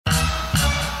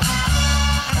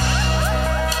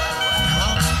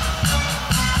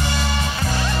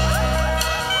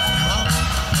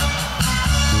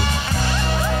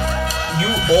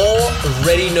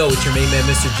already know it's your main man,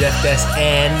 Mr. Jeff Dess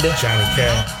and Johnny K.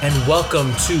 And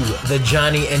welcome to the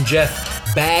Johnny and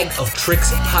Jeff Bag of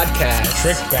Tricks podcast.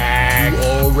 Trick bag. You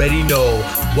already know.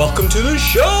 Welcome to the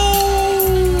show. All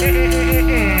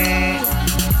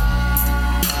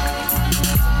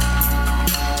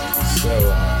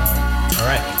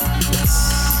right.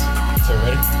 So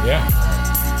ready?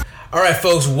 Yeah. All right,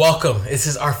 folks. Welcome. This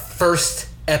is our first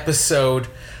episode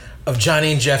of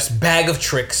Johnny and Jeff's Bag of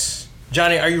Tricks.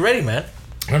 Johnny, are you ready, man?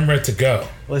 I'm ready to go.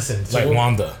 Listen, Like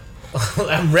Wanda.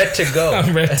 I'm ready to go.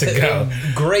 I'm ready to go.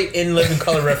 Great In Living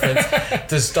Color reference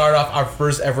to start off our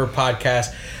first ever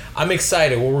podcast. I'm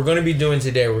excited. What we're going to be doing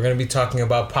today, we're going to be talking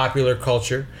about popular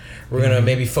culture. We're going to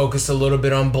maybe focus a little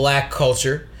bit on black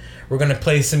culture. We're going to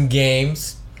play some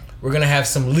games. We're going to have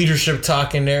some leadership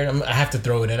talk in there. I have to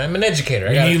throw it in. I'm an educator.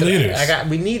 We need leaders.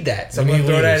 We need that. So I'm going to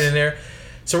throw that in there.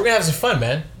 So we're going to have some fun,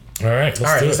 man. All right,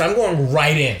 let's do it. So I'm going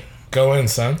right in. Go in,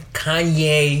 son.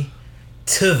 Kanye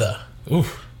to the.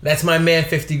 Oof. That's my man,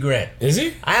 50 Grand. Is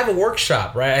he? I have a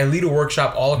workshop, right? I lead a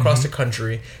workshop all across the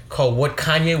country called What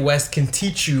Kanye West Can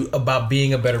Teach You About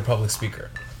Being a Better Public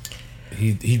Speaker.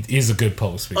 He is a good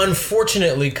public speaker.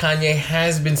 Unfortunately, Kanye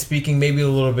has been speaking maybe a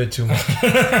little bit too much.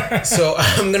 So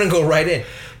I'm going to go right in.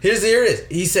 Here it is.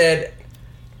 He said,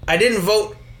 I didn't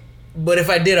vote, but if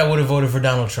I did, I would have voted for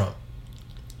Donald Trump.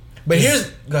 But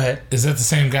go ahead. Is that the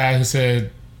same guy who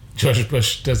said George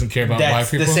Bush doesn't care about black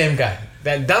people? That's the same guy.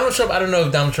 That Donald Trump, I don't know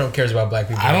if Donald Trump cares about black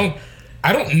people.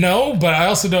 I don't know, but I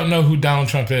also don't know who Donald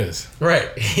Trump is. Right.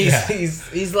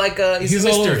 He's like a He's a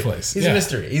mystery. all over the place. He's a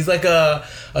mystery. He's like a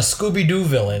Scooby-Doo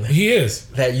villain. He is.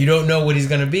 That you don't know what he's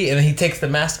going to be. And then he takes the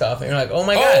mask off and you're like, oh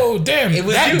my God. Oh, damn. It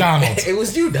was that you. Donald. It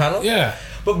was you, Donald. Yeah.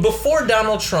 But before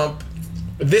Donald Trump,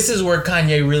 this is where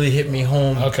Kanye really hit me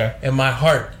home in my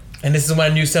heart. And this is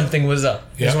when I knew something was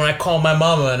up. This is when I called my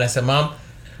mama and I said, Mom,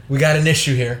 we got an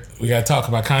issue here. We got to talk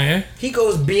about Kanye? He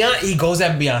goes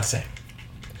at Beyonce.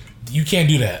 You can't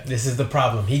do that. This is the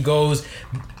problem. He goes,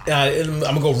 I'm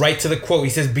going to go right to the quote. He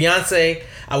says, Beyonce,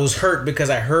 I was hurt because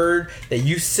I heard that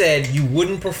you said you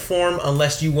wouldn't perform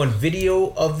unless you won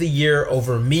Video of the Year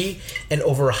over me and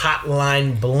over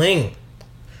Hotline Bling.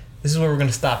 This is where we're going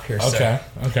to stop here, sir.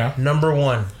 Okay. Number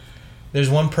one, there's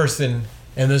one person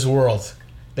in this world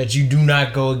that you do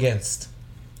not go against.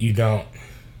 You don't.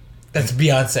 That's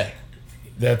Beyonce.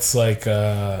 That's like,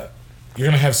 you're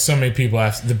going to have so many people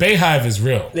after. The Bayhive is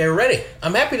real. They're ready.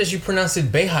 I'm happy that you pronounced it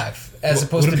Bayhive as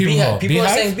opposed to Beehive. People are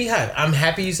saying Beehive. I'm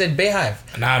happy you said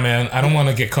Bayhive. Nah, man. I don't want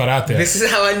to get caught out there. This is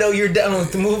how I know you're down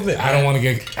with the movement. I don't want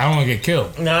to get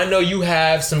killed. Now, I know you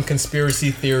have some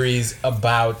conspiracy theories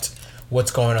about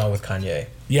what's going on with Kanye.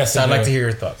 Yes, so I'd like to hear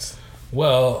your thoughts.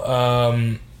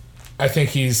 Well, I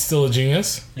think he's still a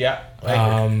genius. Yeah,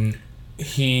 I agree.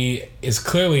 He is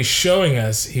clearly showing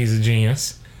us he's a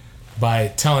genius by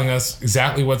telling us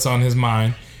exactly what's on his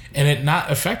mind and it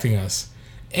not affecting us.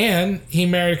 And he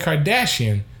married a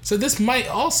Kardashian. So this might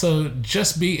also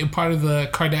just be a part of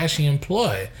the Kardashian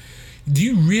ploy. Do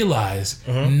you realize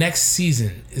next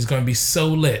season is going to be so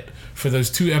lit for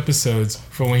those 2 episodes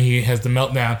for when he has the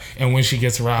meltdown and when she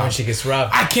gets robbed?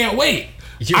 I can't wait.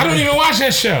 I don't even watch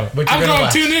that show. But I'm going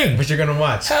to tune in. But you're going to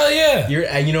watch. Hell yeah.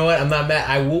 You know what? I'm not mad.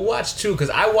 I will watch too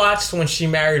because I watched when she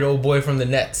married old boy from the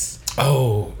Nets.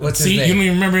 Oh. What's his name? You don't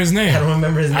even remember his name. I don't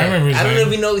remember his name. I don't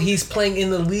even know he's playing in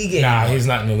the league anymore. Nah, he's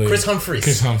not in the league. Chris Humphries.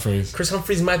 Chris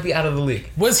Humphries might be out of the league.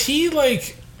 Was he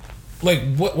like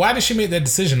what? Why did she make that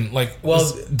decision?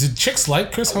 Did chicks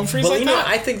like Chris Humphries like that?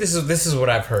 I think this is what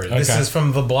I've heard. Okay. This is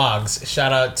from the blogs.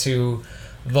 Shout out to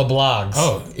the blogs.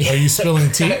 Oh, are you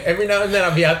spilling tea? Every now and then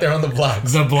I'll be out there on the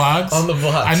blogs. The blogs? On the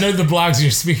blogs. I know the blogs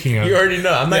you're speaking of. You already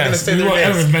know. I'm not going to say their names. You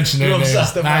won't ever mention their names.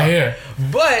 Not here.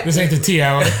 But this ain't the tea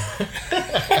hour.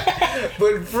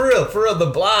 But for real,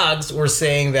 the blogs were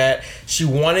saying that she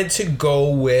wanted to go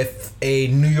with a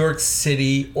New York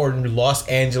City or Los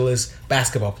Angeles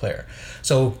basketball player.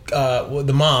 So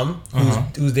the mom,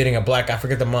 who's dating a black guy, I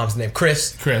forget the mom's name,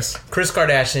 Kris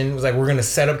Kardashian, was like, we're going to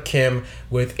set up Kim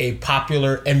with a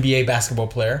popular NBA basketball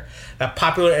player. That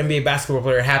popular NBA basketball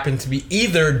player happened to be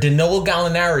either Danilo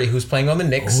Gallinari, who's playing on the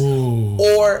Knicks,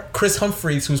 or Chris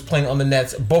Humphries, who's playing on the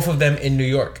Nets, both of them in New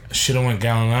York. Should have went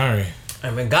Gallinari.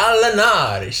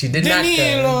 Gallinari. She did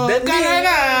Danilo not go.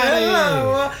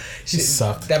 Gallinari. She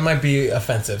sucked. That might be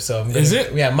offensive. So is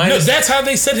it? Yeah. No, that's how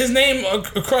they said his name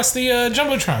across the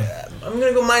jumbotron. I'm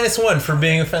gonna go -1 for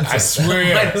being offensive. I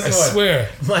swear.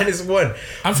 -1.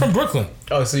 I'm from Brooklyn.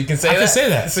 Oh, so you can say that? I can say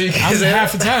that. So you can I'm say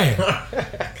half that? Italian.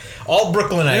 All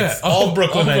Brooklynites. Yeah, all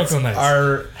Brooklynites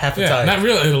are half Italian. Not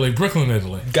real Italy, Brooklyn,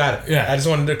 Italy. Got it. Yeah. I just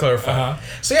wanted to clarify.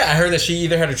 So yeah, I heard that she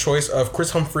either had a choice of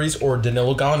Chris Humphries or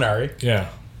Danilo Gallinari. Yeah.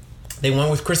 They went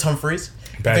with Chris Humphries.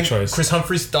 Bad choice. Chris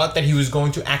Humphries thought that he was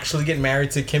going to actually get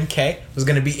married to Kim K. Was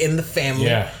going to be in the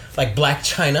family, like Black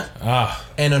China.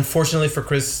 And unfortunately for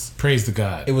Chris, praise the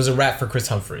God, it was a wrap for Chris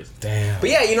Humphries. Damn. But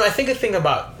yeah, I think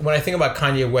when I think about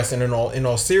Kanye West, and in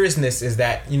all seriousness, is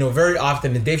that very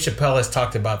often, and Dave Chappelle has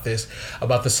talked about this,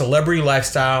 about the celebrity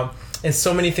lifestyle and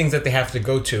so many things that they have to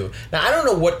go to. Now, I don't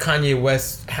know what Kanye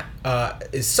West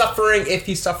is suffering, if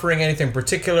he's suffering anything in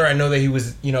particular. I know that he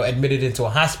was, admitted into a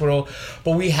hospital,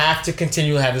 but we have to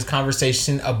continue to have this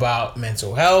conversation about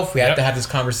mental health. We have to have this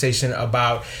conversation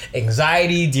about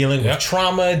anxiety, dealing with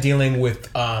trauma, dealing with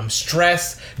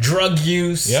stress, drug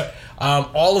use.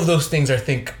 All of those things I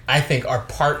think are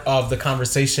part of the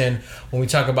conversation when we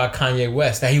talk about Kanye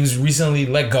West. Now, he was recently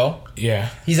let go. Yeah.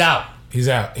 He's out. He's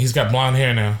out. He's got blonde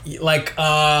hair now. Like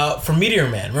from Meteor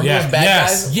Man. Remember those bad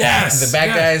guys? Yes. The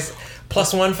bad guys.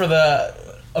 +1 for the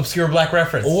obscure black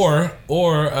reference. Or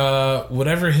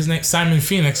whatever his name, Simon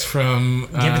Phoenix from...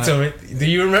 Give it to me. Do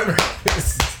you remember?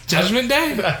 Judgment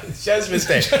Day? Judgment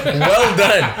Day. Well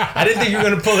done. I didn't think you were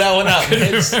going to pull that one out.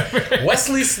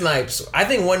 Wesley Snipes. I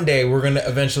think one day we're going to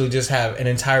eventually just have an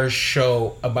entire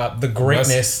show about the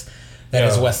greatness that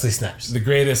is Wesley Snipes. The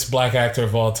greatest black actor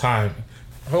of all time.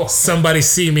 Somebody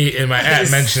see me in my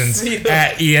 @mentions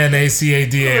at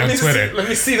ENACADA on Twitter. Let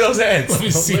me see those hands. Let me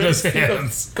see those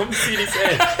hands. Come see these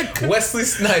hands. Wesley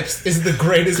Snipes is the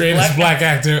greatest black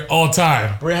actor all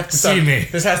time. We have to see me.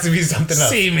 This has to be something else.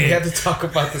 See me. We have to talk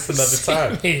about this another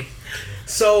time. Me.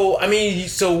 So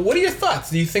what are your thoughts?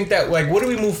 Do you think that what do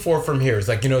we move forward from here? Is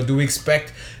do we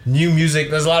expect new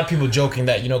music? There's a lot of people joking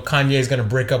that Kanye is going to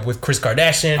break up with Kris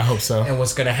Kardashian. I hope so. And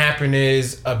what's going to happen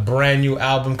is a brand new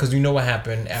album, because what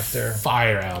happened after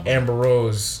Fire album. Amber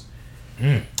Rose.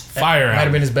 Fire album. Might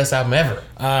have been his best album ever.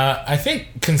 I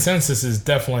think consensus is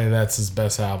definitely that's his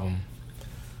best album.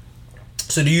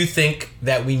 So do you think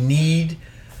that we need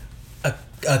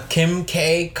a Kim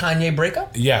K Kanye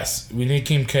breakup? Yes, we need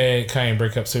Kim K Kanye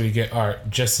breakup so we get art.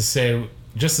 Just the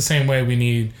same way we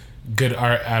need good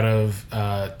art out of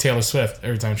Taylor Swift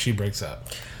every time she breaks up.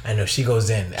 I know she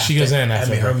goes in.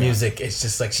 After her music, it's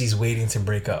just like she's waiting to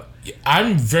break up.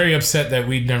 I'm very upset that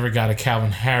we never got a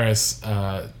Calvin Harris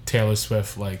Taylor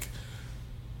Swift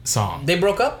song. They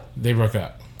broke up? They broke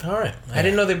up. All right. Yeah. I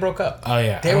didn't know they broke up. Oh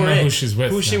yeah. I don't know who she's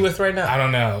with. Who's she with right now? I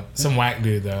don't know. Some whack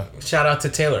dude though. Shout out to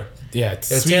Taylor. Yeah,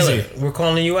 Taylor, we're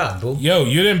calling you out, boo. Yo,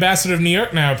 you're the ambassador of New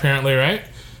York now, apparently, right?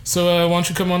 So why don't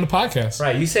you come on the podcast?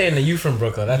 Right, you saying that you from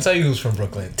Brooklyn. I tell you who's from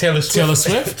Brooklyn. Taylor Swift. Taylor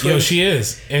Swift? Yo, she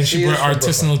is. And she brought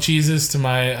artisanal cheeses to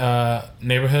my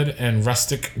neighborhood and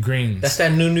rustic greens. That's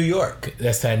that new New York.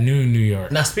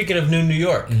 Now, speaking of new New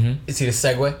York, you see the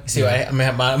segue? You see what I'm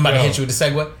about to hit you with the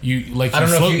segue?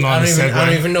 I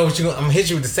don't even know what you're going to... I'm going to hit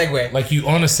you with the segue. Like you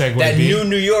on a segue, That new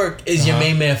New York is your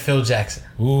main man, Phil Jackson.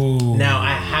 Ooh. Now,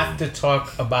 I have to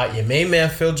talk about your main man,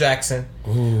 Phil Jackson,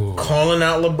 calling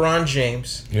out LeBron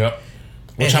James. Yep.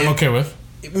 Which I'm okay with.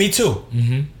 Me too.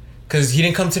 Because he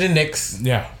didn't come to the Knicks.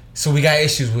 Yeah. So we got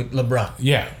issues with LeBron.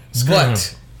 Yeah.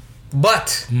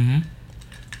 But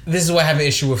this is why I have an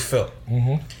issue with Phil.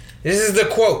 This is the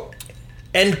quote.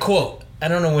 End quote. I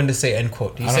don't know when to say end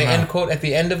quote. Do you say end quote at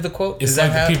the end of the quote? It's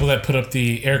like the people that put up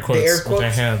the air quotes with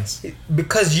their hands.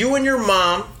 Because you and your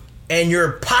mom and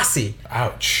your posse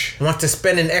want to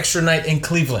spend an extra night in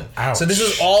Cleveland. Ouch. So this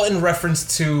is all in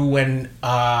reference to when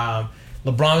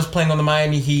LeBron was playing on the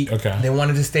Miami Heat. Okay. They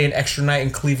wanted to stay an extra night in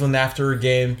Cleveland after a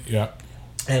game. Yeah.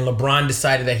 And LeBron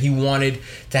decided that he wanted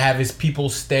to have his people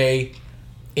stay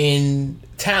in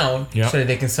town so that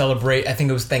they can celebrate, I think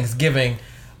it was Thanksgiving,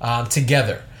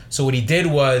 together. So what he did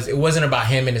was, it wasn't about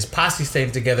him and his posse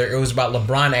staying together. It was about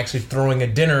LeBron actually throwing a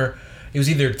dinner. It was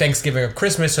either Thanksgiving or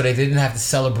Christmas, so they didn't have to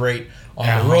celebrate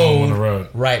on the road.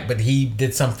 Right, but he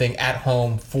did something at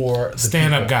home for the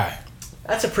stand-up guy.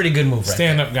 That's a pretty good move, right?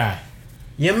 Stand-up guy.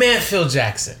 Your man, Phil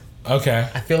Jackson. Okay.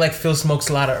 I feel like Phil smokes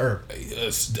a lot of herb.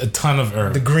 A ton of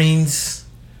herb. The greens.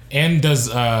 And does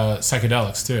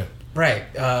psychedelics, too.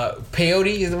 Right. Peyote?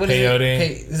 Is that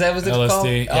what it's LSD, called?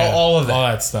 Yeah. All of that. All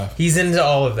that stuff. He's into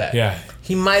all of that. Yeah.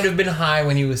 He might have been high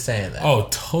when he was saying that. Oh,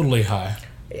 totally high.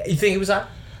 You think he was high?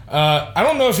 I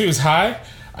don't know if he was high.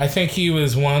 I think he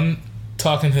was, one,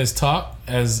 talking his talk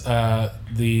as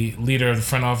the leader of the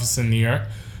front office in New York.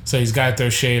 So he's got to throw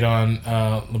shade on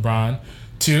LeBron.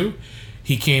 Two,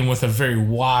 he came with a very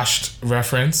washed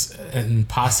reference in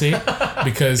Posse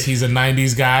because he's a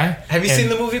 90s guy. Have you seen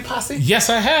the movie Posse? Yes,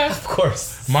 I have. Of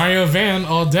course. Mario Van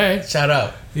all day. Shout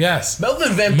out. Yes.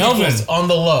 Melvin Van Peebles on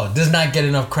the low does not get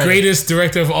enough credit. Greatest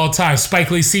director of all time.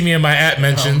 Spike Lee, see me in my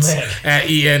 @mentions at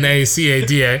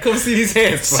ENACADA. Come see these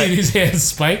hands, Spike. See these hands,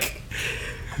 Spike.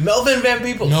 Melvin Van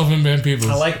Peebles. Melvin Van Peebles.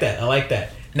 I like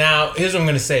that. Now, here's what I'm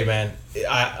gonna say, man.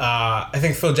 I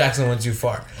think Phil Jackson went too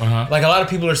far. Like a lot of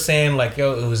people are saying, like,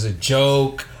 yo, it was a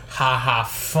joke, haha,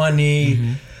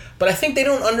 funny. But I think they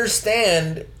don't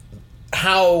understand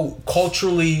how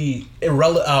culturally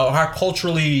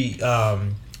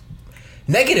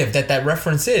negative that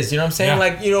reference is. You know what I'm saying? Yeah.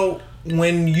 Like, you know,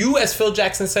 when you, as Phil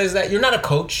Jackson says that, you're not a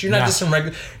coach. You're not just some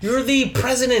regular. You're the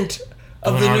president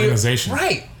of the organization.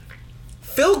 Right.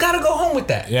 Phil got to go home with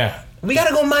that. Yeah. We got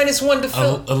to go -1 to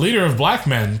Phil. A leader of black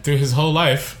men through his whole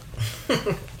life.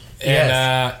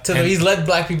 Yes. He's led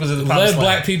black people to the promised land.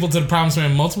 Black people to the promised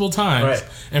land multiple times. Right.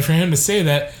 And for him to say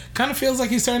that kind of feels like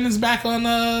he's turning his back on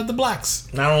the blacks.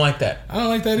 I don't like that. I don't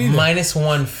like that either.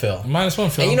 -1 Phil.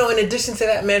 -1 Phil. And you know, in addition to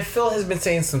that, man, Phil has been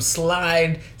saying some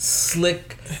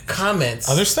slick comments.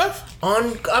 Other stuff?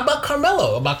 About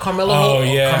Carmelo. Oh,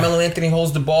 yeah. Carmelo Anthony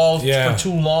holds the ball Yeah. for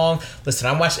too long. Listen,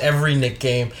 I watched every Knick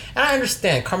game, and I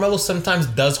understand Carmelo sometimes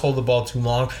does hold the ball too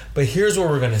long. But here's what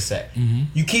we're gonna say: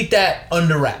 you keep that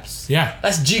under wraps. Yeah.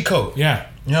 That's G code. Yeah.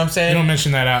 You know what I'm saying? You don't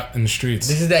mention that out in the streets.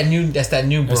 That's that new Brooklyn.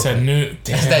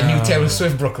 That's that new Taylor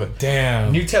Swift Brooklyn.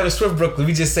 Damn. New Taylor Swift Brooklyn.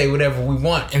 We just say whatever we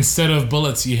want. Instead of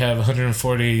bullets, you have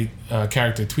 140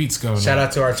 character tweets going on. Shout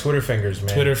out to our Twitter fingers,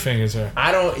 man. Twitter fingers are.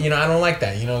 I don't like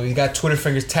that. You know, you got Twitter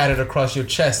fingers tatted across your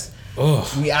chest. Ugh.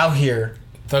 We out here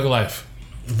Thug life.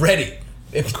 ready.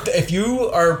 If you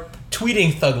are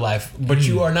tweeting Thug Life, but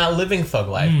you are not living Thug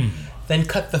Life, then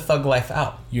cut the Thug Life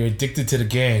out. You're addicted to the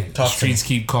game. Talk The streets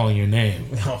keep calling your name.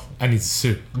 No. I need to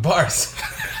sue. Bars.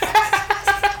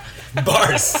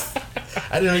 Bars.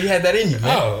 I didn't know you had that in you,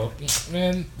 man. Oh,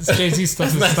 man. This Jay-Z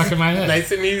stuff is stuck in my head.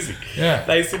 Nice and easy. Yeah.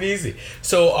 Nice and easy.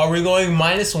 So are we going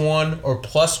 -1 or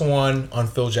 +1 on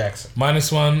Phil Jackson?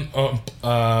 -1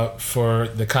 for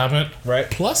the comment. Right.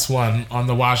 +1 on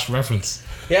the Wash reference.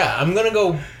 Yeah, I'm going to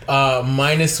go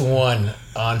 -1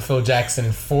 on Phil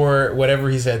Jackson for whatever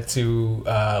he said to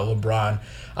LeBron.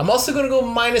 I'm also going to go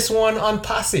 -1 on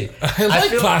Posse. I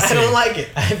like Posse. I don't like it.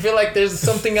 I feel like there's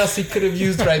something else he could have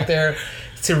used right there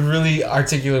to really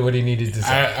articulate what he needed to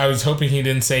say. I was hoping he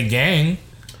didn't say gang.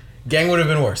 Gang would have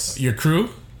been worse. Your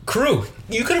crew. Crew.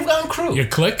 You could have gone crew. Your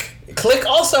clique. Click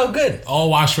also good. All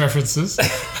Wash references.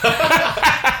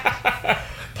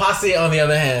 Posse, on the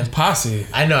other hand. Posse.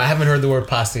 I know, I haven't heard the word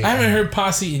posse. I haven't heard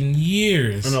Posse in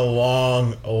years. In a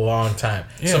long time.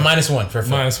 Yeah. So -1 for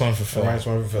Phil. -1 for Phil.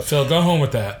 -1 for Phil. Phil, go home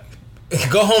with that.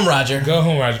 Go home, Roger. Go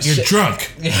home, Roger. You're drunk.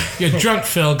 You're drunk,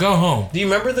 Phil. Go home. Do you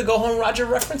remember the Go Home Roger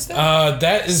reference there?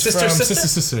 That is Sister, from sister?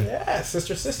 Sister. Yeah,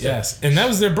 sister. Yes. And that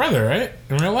was their brother, right?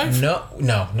 In real life?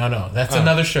 No. That's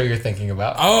another show you're thinking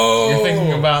about. Oh. You're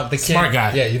thinking about the kid. Smart Guy.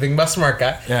 Yeah, you're thinking about Smart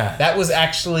Guy. Yeah. That was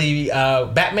actually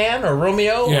Batman or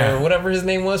Romeo or whatever his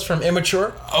name was from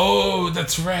Immature. Oh,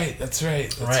 that's right.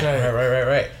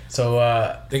 Right. So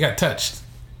they got touched.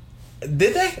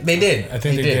 did they? They did. I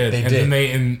think they did. They and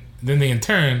did. then they in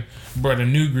turn brought a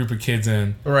new group of kids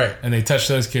in. Right. And they touched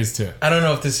those kids too. I don't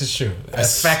know if this is true.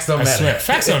 Facts don't matter. Swear,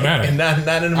 facts don't matter. not in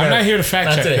America. I'm not here to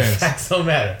fact check things. Facts don't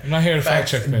matter. I'm not here to fact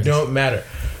check things. Don't matter.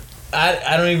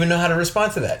 I don't even know how to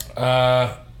respond to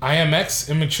that. IMX,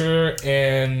 Immature,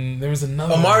 and there was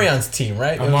another Omarion's team,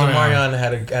 right? It was Omarion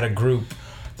had a group.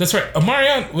 That's right.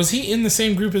 Omarion, was he in the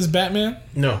same group as Batman?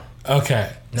 No. Okay.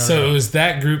 So it was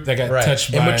that group that got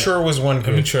touched by... Immature was one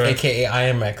group, Immature. a.k.a.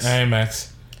 IMX.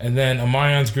 And then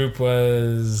Omarion's group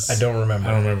was... I don't remember.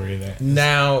 I don't remember either.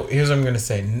 Now, here's what I'm going to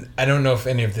say. I don't know if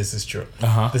any of this is true.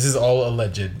 This is all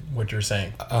alleged, what you're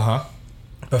saying.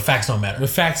 But facts don't matter. The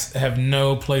facts have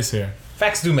no place here.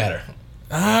 Facts do matter.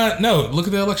 No. Look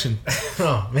at the election.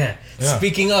 Oh, man. Yeah.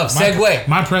 Speaking of, segue.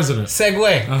 My president.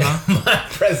 Segue. My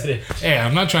president. Hey,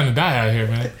 I'm not trying to die out here,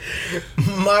 man.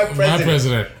 My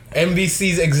president.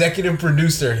 NBC's executive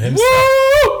producer himself.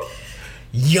 Woo!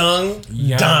 Young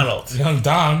Donald. Young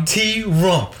Don. T.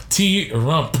 Rump.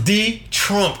 D.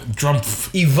 Trump.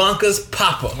 Ivanka's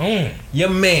papa. Your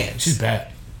man. She's bad.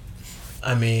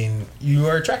 I mean, you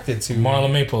are attracted to...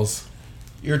 Marla Maples.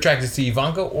 You're attracted to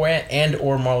Ivanka or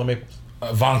Marla Maples?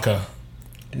 Ivanka.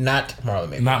 Not Marla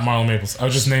Maples. Not Marla Maples. I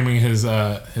was just naming his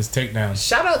takedown.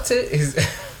 Shout out to his...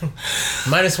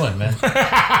 -1, man.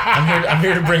 I'm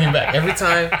here to bring him back. Every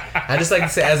time, I just like to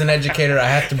say, as an educator, I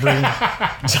have to bring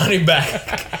Johnny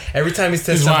back. Every time he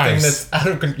says His something wives. that's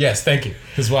out of... Yes, thank you.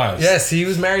 His wives. Yes, he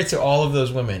was married to all of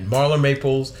those women. Marla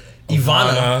Maples,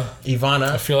 Ivana.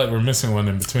 I feel like we're missing one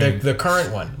in between. The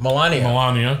current one. Melania.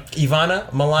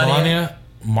 Melania.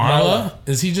 Marla?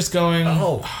 Is he just going...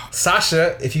 Oh.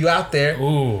 Sasha, if you out there.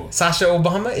 Ooh. Sasha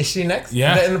Obama, is she next?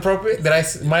 Yeah. Is that inappropriate? Did I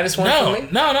 -1 for me?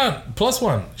 No.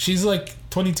 +1. She's like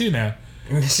 22 now.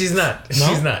 She's not. No?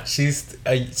 She's not. She's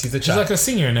a She's child. like a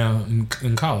senior now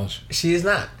in college. She is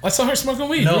not. I saw her smoking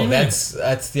weed. What do No, you mean?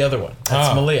 that's the other one. That's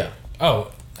Oh. Malia.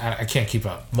 Oh, I can't keep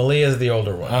up. Malia is the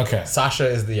older one. Okay. Sasha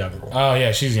is the younger one. Oh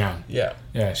yeah, she's young. Yeah.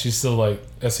 Yeah, she's still like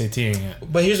SATing it.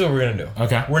 But here's what we're gonna do.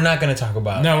 Okay. We're not gonna talk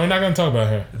about No, we're not gonna talk about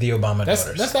her. the Obama That's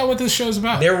daughters. not what this show's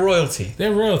about. They're royalty.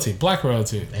 They're royalty, black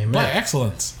royalty, Amen. black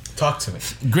excellence, Talk to me.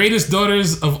 greatest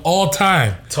daughters of all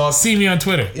time. Talk. See me on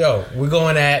Twitter. Yo, we're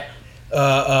going at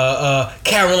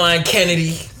Caroline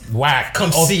Kennedy. Whack.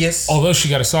 Come see us. Although she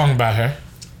got a song about her.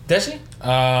 Does she?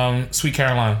 Sweet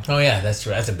Caroline. Oh yeah, that's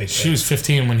true. That's a big She thing. was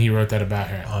 15 when he wrote that about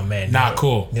her. Oh man. Not Neil-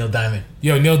 cool. Neil Diamond.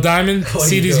 Yo, Neil Diamond, What are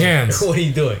see you these doing? hands. What are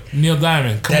you doing? Neil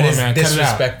Diamond, come That on, is man.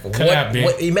 disrespectful. Cut it out, B.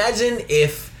 Imagine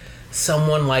if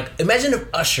someone imagine if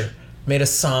Usher made a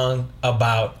song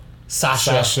about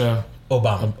Sasha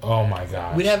Obama. Oh my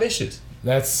god. We'd have issues.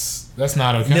 That's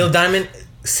not okay. Neil Diamond,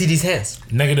 see these hands.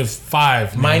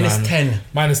 -5. Neil Minus Diamond.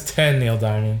 10. -10, Neil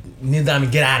Diamond. Neil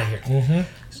Diamond, get out of here. Mm-hmm.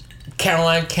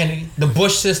 Caroline Kennedy, the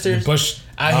Bush sisters, Bush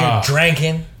out here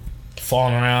drinking,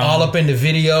 falling around. all up in the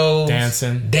videos,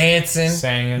 Dancing. singing.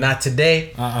 Singing. Not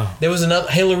today. Uh-uh. There was another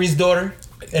Hillary's daughter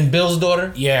and Bill's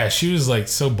daughter. Yeah, she was like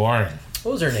so boring.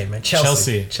 What was her name, man?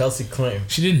 Chelsea. Chelsea Clinton.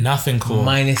 She did nothing cool.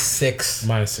 -6.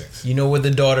 -6. You know where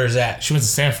the daughter's at? She went to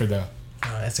Stanford though.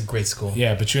 Oh, that's a great school.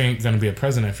 Yeah, but you ain't gonna be a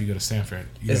president if you go to Stanford.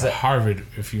 You Is go to that- Harvard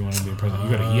if you want to be a president.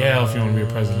 You go to Yale if you want to be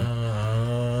a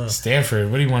president.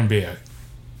 Stanford, what do you want to be at?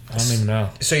 I don't even know.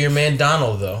 So your man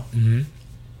Donald, though,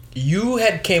 you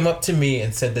had came up to me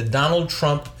and said that Donald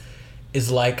Trump is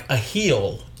like a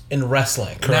heel in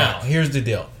wrestling. Correct. Now, here's the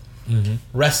deal.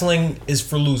 Wrestling is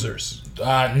for losers.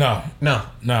 No.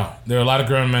 No. There are a lot of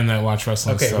grown men that watch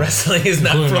wrestling. Okay, stuff. wrestling is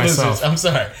not for Including losers. myself. I'm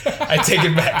sorry. I take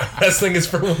it back. Wrestling is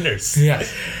for winners. Yeah.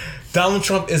 Donald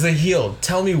Trump is a heel.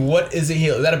 Tell me, what is a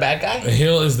heel? Is that a bad guy? The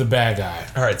heel is the bad guy.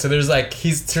 All right, so there's like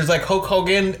Hulk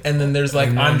Hogan, and then there's like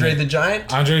And then- Andre the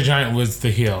Giant. Andre Giant was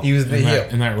the heel. He was the in heel.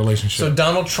 in that relationship. So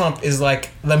Donald Trump is like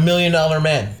the $1 Million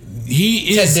Man.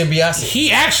 He Ted is. DiBiase. He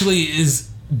actually is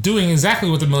doing exactly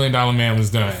what the $1 Million Man was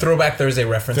doing. Throwback Thursday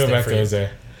reference. there Throwback for you. Thursday.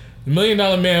 The $1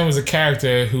 Million Man was a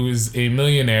character who is a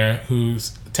millionaire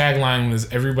whose tagline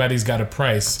was "Everybody's got a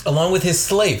price." Along with his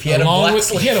slave, he had a Along black with,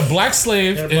 slave. he had a black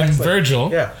slave He had a black in slave. Virgil,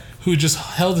 Yeah. who just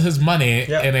held his money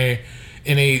Yeah.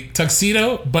 in a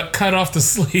tuxedo, but cut off the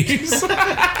sleeves.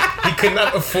 He could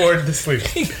not afford the sleeve.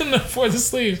 He couldn't afford the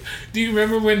sleeves. Do you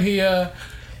remember when he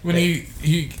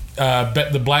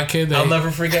bet the black kid that I'll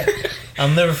never forget. I'll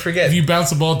never forget. if you bounce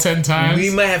the ball 10 times? We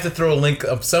might have to throw a link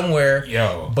up somewhere.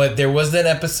 Yo. But there was that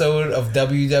episode of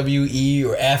WWE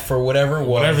or F or whatever it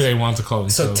was. Whatever they want to call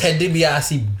So themselves. Ted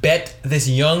DiBiase bet this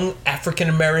young African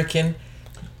American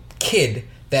kid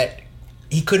that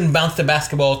he couldn't bounce the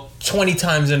basketball 20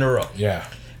 times in a row. Yeah.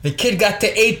 The kid got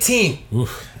to 18,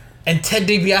 Oof. and Ted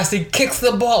DiBiase kicks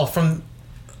the ball from.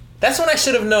 That's when I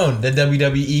should have known that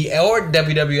WWE or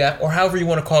WWF or however you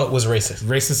want to call it was racist.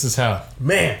 Racist as hell.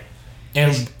 Man.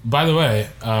 And by the way,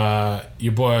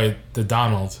 your boy, the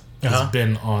Donald, has Uh-huh.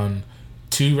 been on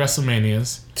 2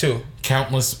 WrestleManias, 2.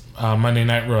 countless Monday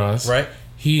Night Raws. Right.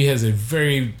 He has a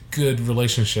very good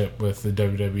relationship with the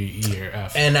WWE or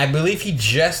F. And I believe he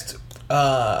just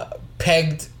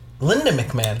pegged Linda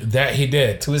McMahon That he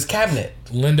did. to his cabinet.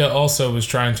 Linda also was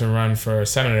trying to run for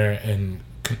senator in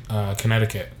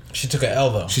Connecticut. She took an L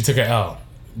though. She took an L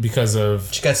because of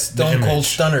She got stone cold image.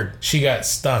 stunned. she got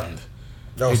stunned.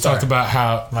 Oh, He sorry. talked about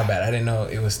how My bad. I didn't know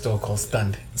it was stone cold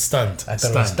stunned. stunned. I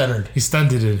thought it was stunned. He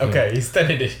stunned it. Okay, he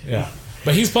stunned it. Yeah.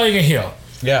 But he's playing a heel.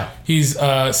 Yeah. He's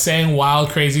saying wild,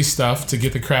 crazy stuff to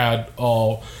get the crowd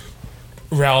all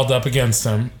riled up against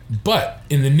him. But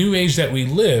in the new age that we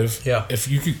live, Yeah. if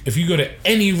you go to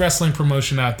any wrestling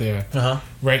promotion out there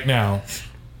right now,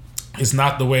 it's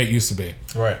not the way it used to be.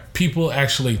 Right. People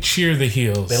actually cheer the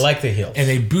heels. They like the heels. and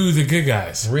they boo the good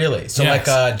guys. Really? So Yes.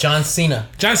 like John Cena.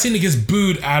 John Cena gets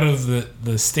booed out of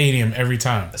the stadium every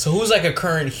time. So who's like a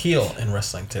current heel in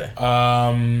wrestling today?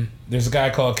 There's a guy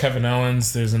called Kevin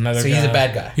Owens. There's another So guy. he's a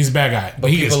bad guy. He's a bad guy. But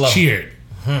he people gets love him. cheered.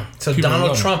 So people Donald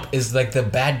love him. Trump is like the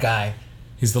bad guy.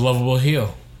 He's the lovable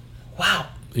heel. Wow.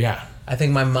 Yeah. I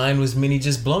think my mind was mini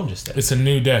just blown just then. It's a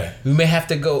new day. We may have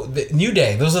to go the New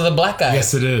Day. Those are the black guys.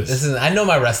 Yes, it is. This is. I know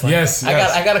my wrestling. Yes, I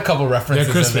yes. got a couple They're references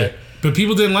in crispy. there But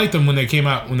people didn't like them when they came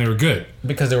out when they were good.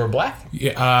 because they were black.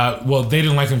 Yeah, well, they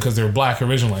didn't like them because they were black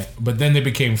originally. But then they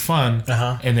became fun,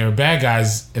 and they were bad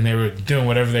guys, and they were doing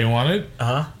whatever they wanted.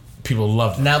 People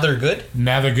loved them. Now they're good.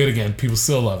 Now they're good again. People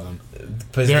still love them.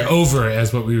 They're over,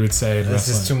 as what we would say in This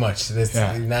wrestling. is too much.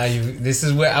 This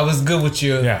is where I was good with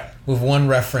you. Yeah. With one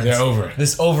reference. They're over.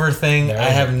 This over thing, They're I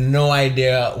over. have no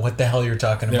idea what the hell you're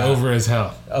talking They're about. over as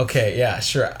hell. Okay, yeah,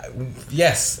 sure.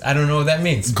 Yes, I don't know what that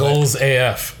means. Goals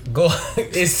AF. Go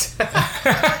is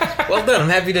well done. I'm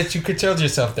happy that you controlled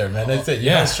yourself there, man. That's it. You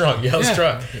held strong. You held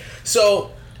strong. So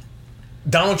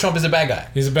Donald Trump is a bad guy.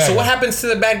 He's a bad So guy. what happens to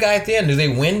the bad guy at the end? Do they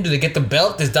win? Do they get the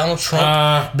belt? Does Donald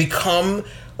Trump become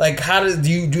like? How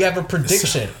do you have a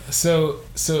prediction? So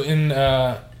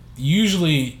in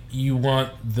usually you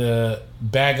want the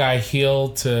bad guy heel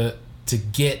to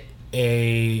get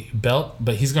a belt,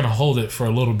 but he's gonna hold it for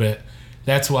a little bit.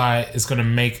 That's why it's gonna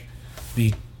make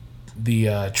the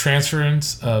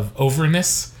transference of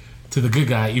overness to the good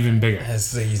guy even bigger.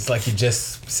 It's like you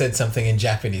just said something in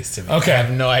Japanese to me. Okay. I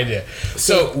have no idea.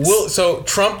 So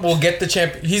Trump will get the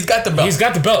champion. He's got the belt. He's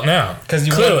got the belt now because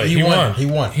he won.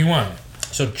 He won.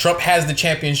 So Trump has the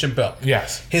championship belt.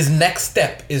 Yes. His next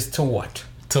step is to what?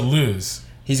 To lose.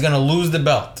 He's going to lose the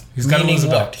belt. He's going to lose the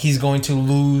belt. He's going to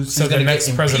lose. So he's the gonna next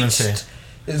get presidency. impeached.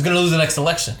 He's going to lose the next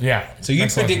election. Yeah. So you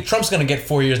next predict election. Trump's going to get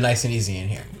 4 years nice and easy in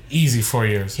here. Easy 4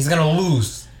 years. He's going to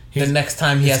lose the next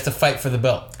time he has to fight for the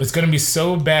belt. It's going to be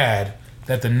so bad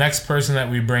that the next person that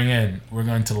we bring in, we're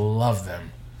going to love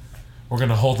them. We're going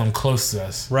to hold them close to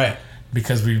us. Right.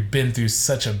 Because we've been through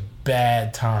such a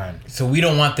bad time. So we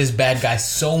don't want this bad guy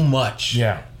so much.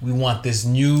 Yeah. We want this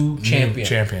new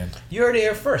champion. You heard it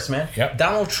here first, man. Yep.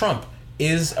 Donald Trump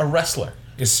is a wrestler.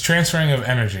 It's transferring of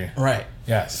energy. Right.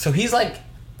 Yes. So he's like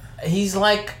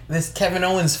this Kevin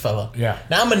Owens fella. Yeah.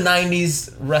 Now I'm a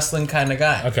 90s wrestling kind of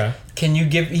guy. Okay. Can you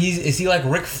give is he like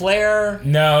Ric Flair?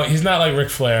 No, he's not like Ric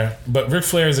Flair, but Ric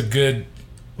Flair is a good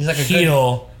He's like a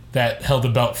heel that held the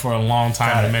belt for a long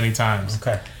time and many times.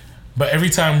 Okay. But every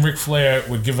time Ric Flair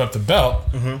would give up the belt,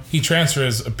 he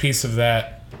transfers a piece of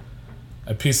that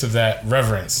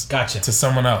reverence to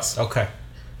someone else. Okay.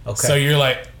 So you're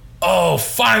like, oh,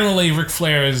 finally Ric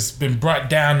Flair has been brought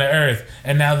down to earth,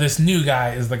 and now this new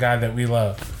guy is the guy that we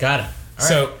love. Got it. All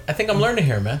So right. I think I'm learning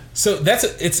here, man. So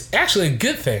it's actually a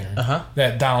good thing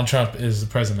that Donald Trump is the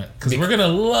president, because we're gonna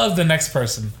love the next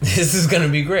person. This is gonna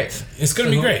be great. It's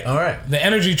gonna be great. All right. The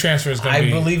energy transfer is gonna be.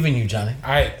 I believe in you, Johnny.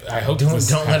 I hope. Don't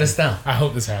this let happens. us down. I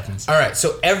hope this happens. All right.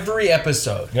 So every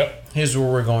episode. Yep. Here's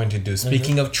what we're going to do.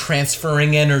 Speaking of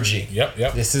transferring energy.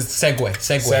 Yep. This is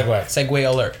segue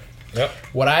alert. Yep.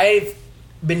 What I've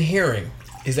been hearing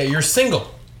is that you're single.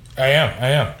 I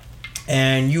am.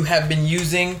 And you have been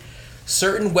using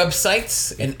certain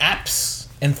websites and apps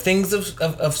and things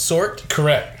of sort.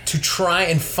 Correct. To try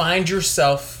and find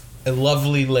yourself a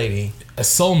lovely lady. A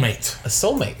soulmate. A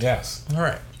soulmate. Yes. All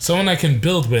right. Someone I can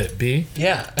build with, B.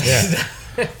 Yeah.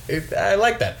 I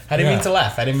like that. I didn't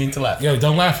mean to laugh. Yo,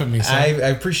 don't laugh at me, son. I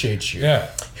appreciate you. Yeah.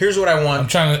 Here's what I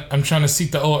want. I'm trying to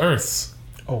seek the old earths.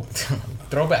 Oh,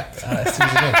 throwback. I see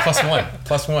what you're doing.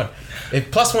 +1.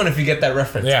 +1 if you get that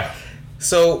reference. Yeah.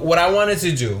 So what I wanted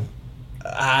to do,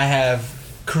 I have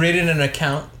created an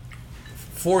account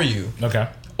for you. Okay.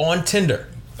 On Tinder.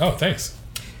 Oh, thanks.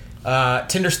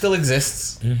 Tinder still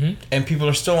exists, and people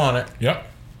are still on it. Yep.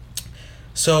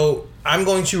 So I'm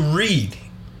going to read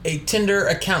a Tinder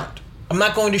account. I'm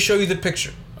not going to show you the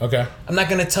picture. Okay. I'm not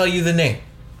going to tell you the name.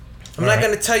 I'm not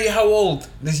going to tell you how old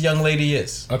this young lady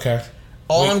is. Okay.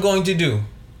 All I'm going to do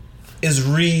is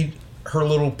read her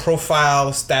little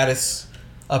profile status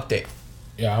update.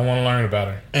 Yeah, I want to learn about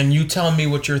her. And you tell me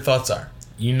what your thoughts are.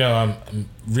 You know I'm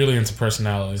really into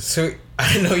personalities. So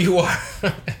I know you are.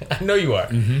 I know you are.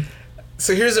 Mm-hmm.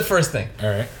 So here's the first thing. All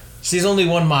right. She's only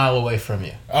 1 mile away from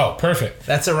you. Oh, perfect.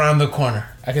 That's around the corner.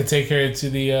 I could take her to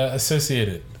the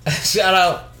Associated. Shout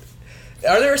out.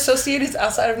 Are there Associated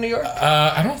outside of New York?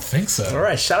 I don't think so. All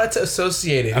right. Shout out to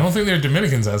Associated. I don't think there are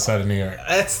Dominicans outside of New York.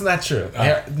 That's not true.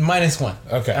 They're -1.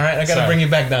 Okay. All right. I got to bring you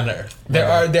back down to earth.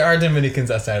 There are Dominicans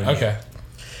outside of New York. Okay.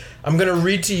 I'm gonna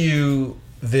read to you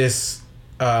this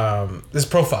this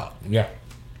profile. Yeah.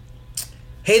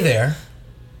 Hey there.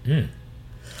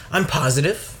 I'm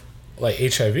positive. Like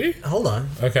HIV? Hold on.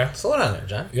 Okay. Slow down there,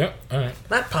 John. Yep. All right.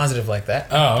 Not positive like that.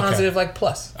 Oh, okay. Positive like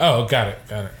plus. Oh, got it.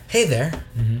 Hey there.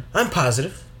 I'm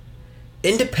positive.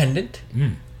 Independent.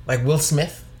 Like Will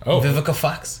Smith. Oh. Vivica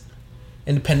Fox.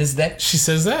 Independence Day. She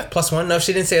says that? +1. No,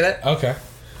 she didn't say that. Okay.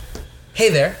 Hey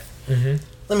there.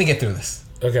 Let me get through this.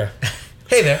 Okay.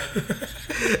 Hey there.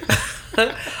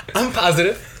 I'm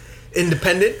positive,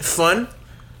 independent, fun,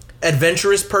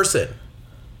 adventurous person,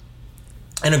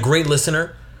 and a great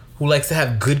listener who likes to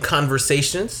have good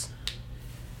conversations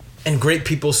and great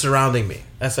people surrounding me.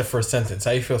 That's the first sentence.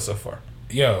 How you feel so far?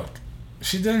 Yo,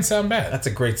 she didn't sound bad. That's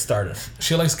a great starter.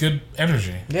 She likes good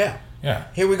energy. Yeah. Yeah.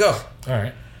 Here we go. All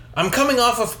right. I'm coming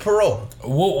off of parole.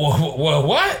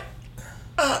 What?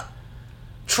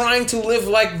 Trying to live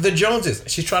like the Joneses.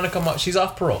 She's trying to come up. She's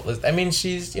off parole. I mean,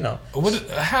 she's, you know.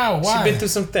 How? Why? She's been through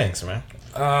some things, man.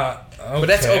 Okay. But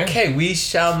that's okay. We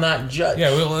shall not judge.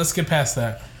 Yeah, well, let's get past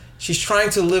that. She's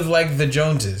trying to live like the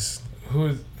Joneses. Who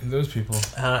are those people?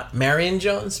 Marion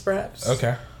Jones, perhaps?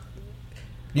 Okay.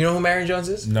 You know who Marion Jones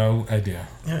is? No idea.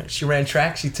 Yeah, she ran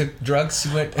track. She took drugs.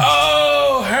 She went.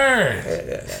 Oh,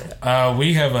 her.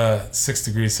 We have a 6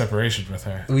 degree separation with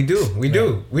her. We do.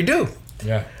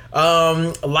 Yeah.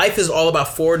 Life is all about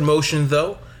forward motion,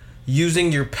 though.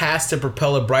 Using your past to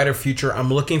propel a brighter future.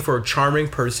 I'm looking for a charming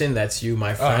person. That's you,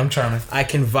 my friend. I'm charming. I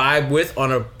can vibe with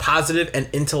on a positive and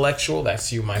intellectual.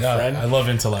 That's you, my friend. I love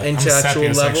intellect. Intellectual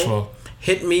I'm level.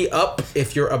 Hit me up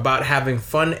if you're about having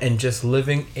fun and just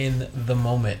living in the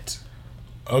moment.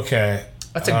 Okay.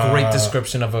 That's a great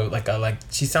description of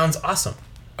she sounds awesome.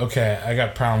 Okay, I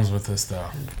got problems with this though.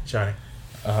 Johnny.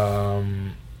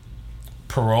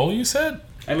 Parole, you said?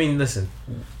 I mean, listen.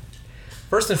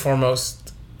 First and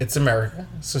foremost, it's America,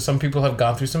 so some people have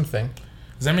gone through something.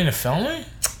 Does that mean a felony?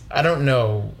 I don't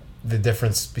know the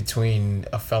difference between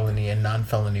a felony and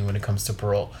non-felony when it comes to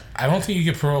parole. I don't think you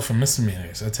get parole for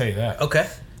misdemeanors. I'll tell you that. Okay.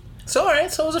 So, all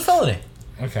right. So it was a felony.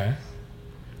 Okay.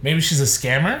 Maybe she's a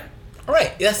scammer? All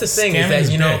right. That's the thing. Scamming is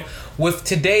that, is know, with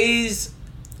today's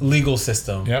legal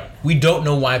system, we don't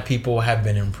know why people have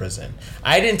been in prison.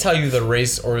 I didn't tell you the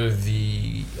race or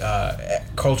the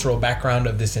cultural background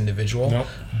of this individual. Nope.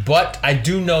 But I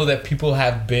do know that people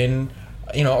have been,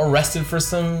 arrested for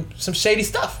some shady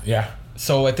stuff. Yeah.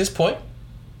 So at this point,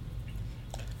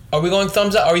 are we going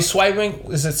thumbs up? Are we swiping?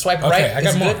 Is it swipe right? Okay,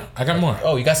 I got more.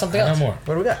 Oh, you got something else? I got more.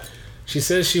 What do we got? She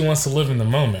says she wants to live in the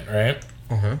moment, right?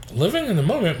 Mm-hmm. Living in the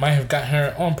moment might have got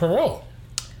her on parole.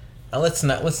 Let's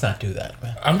not do that,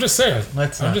 man. I'm just saying.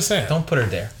 I'm just saying. Don't put her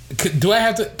there. Do I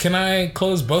have to? Can I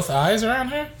close both eyes around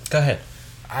her? Go ahead.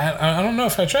 I don't know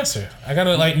if I trust her. I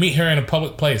gotta meet her in a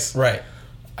public place. Right.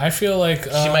 I feel like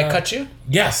she might cut you.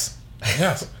 Yes.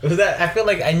 Yes. Was that? I feel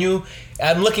like I knew.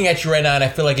 I'm looking at you right now, and I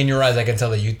feel like in your eyes, I can tell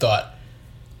that you thought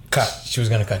she was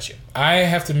gonna cut you. I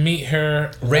have to meet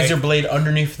her. Razor blade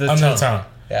underneath the tongue.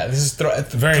 Yeah, this is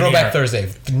Throwback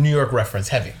Thursday. New York reference,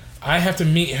 heavy. I have to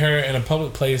meet her in a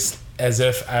public place as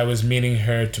if I was meeting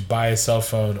her to buy a cell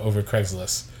phone over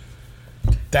Craigslist.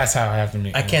 That's how I have to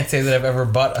meet her. I can't say that I've ever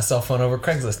bought a cell phone over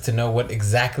Craigslist to know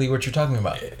exactly what you're talking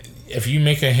about. If you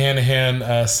make a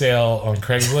hand-to-hand sale on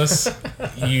Craigslist,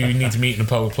 you need to meet in a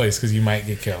public place because you might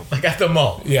get killed. Like at the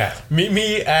mall. Yeah. Meet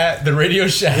me at the Radio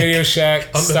Shack.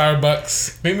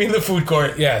 Starbucks. Meet me in the food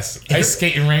court. Yes. Ice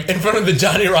skating rink. In front of the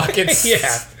Johnny Rockets.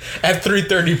 Yeah. At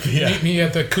 3:30 p.m. Meet me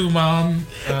at the Kumon.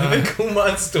 The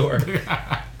Kumon store.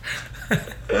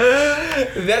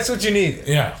 That's what you need.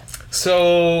 Yeah.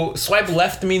 So, swipe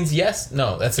left means yes?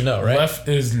 No, that's a no, right? Left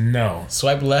is no.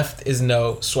 Swipe left is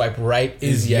no. Swipe right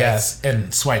is yes.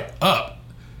 And swipe up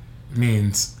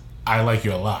means I like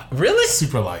you a lot. Really?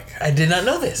 Super like. I did not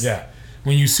know this. Yeah.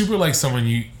 When you super like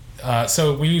someone,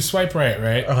 so when you swipe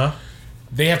right? Uh-huh.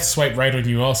 They have to swipe right on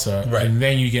you also. Right. And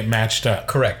then you get matched up.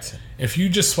 Correct. If you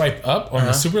just swipe up on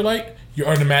the super like, you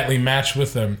automatically match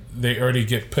with them. They already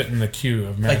get put in the queue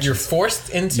of matches. Like you're forced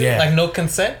into it? Like no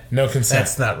consent? No consent.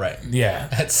 That's not right. Yeah.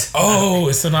 It's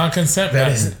the non-consent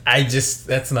button.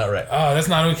 That's not right. Oh, that's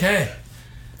not okay.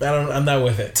 I'm not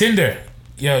with it. Tinder.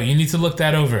 Yo, you need to look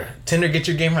that over. Tinder, get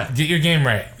your game right. Get your game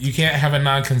right. You can't have a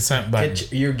non-consent button.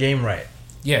 Get your game right.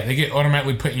 Yeah, they get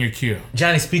automatically put in your queue.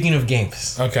 Johnny, speaking of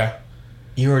games. Okay.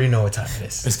 You already know what time it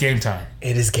is. It's game time.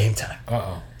 It is game time.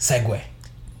 Uh-oh. Segue.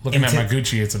 Looking at my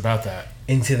Gucci, it's about that.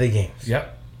 Into the games.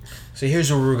 Yep. So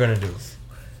here's what we're going to do.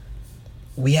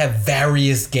 We have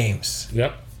various games.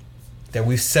 Yep. That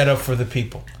we've set up for the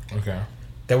people. Okay.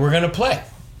 That we're going to play.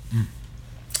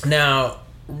 Now,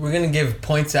 we're going to give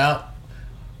points out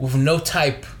with no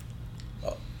type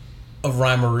of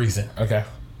rhyme or reason. Okay.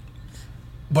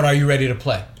 But are you ready to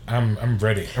play? I'm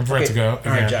ready. I'm ready to go.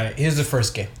 All right, Johnny. Here's the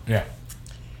first game. Yeah.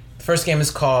 The first game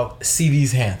is called See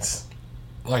These Hands.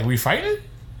 Like we fighting?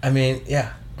 I mean,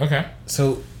 yeah. Okay.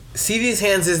 So, See These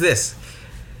Hands is this.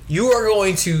 You are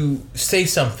going to say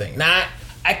something. Now,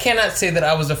 I cannot say that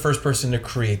I was the first person to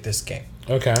create this game.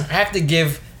 Okay. I have to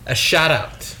give a shout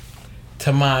out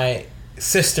to my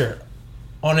sister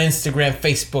on Instagram,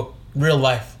 Facebook, real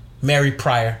life, Mary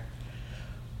Pryor,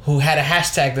 who had a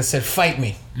hashtag that said, "Fight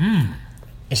me."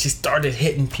 And she started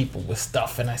hitting people with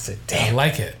stuff. And I said, damn. I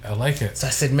like it. So I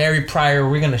said, Mary Pryor,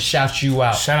 we're going to shout you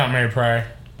out. Shout out Mary Pryor.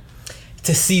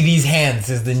 To see these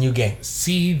hands is the new game.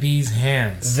 See these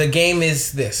hands. The game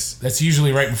is this. That's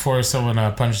usually right before someone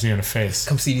punches you in the face.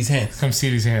 Come see these hands. Come see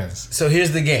these hands. So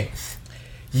here's the game.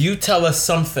 You tell us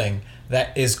something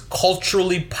that is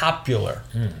culturally popular,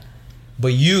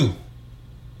 but you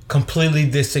completely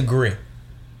disagree.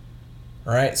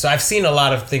 All right? So I've seen a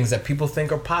lot of things that people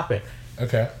think are popping,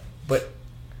 Okay. but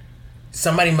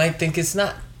somebody might think it's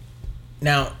not.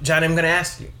 Now, Johnny, I'm going to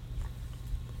ask you.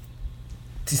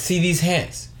 To see these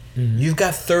hands, you've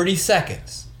got 30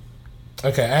 seconds.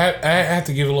 Okay, I have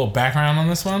to give a little background on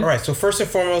this one. All right, so first and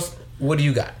foremost, what do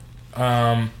you got?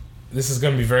 This is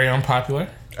going to be very unpopular.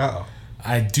 Uh-oh.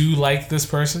 I do like this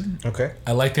person. Okay.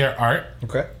 I like their art,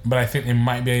 Okay. but I think they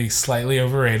might be slightly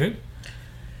overrated.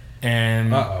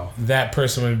 And that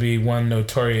person would be one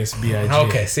Notorious B.I.G.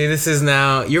 Okay, see, this is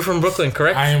now... You're from Brooklyn,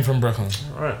 correct? I am from Brooklyn.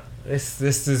 All right.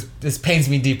 This pains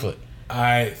me deeply.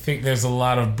 I think there's a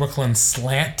lot of Brooklyn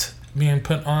slant being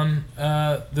put on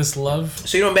this love.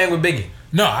 So you don't bang with Biggie?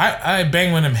 No, I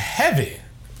bang with him heavy.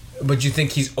 But you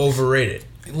think he's overrated?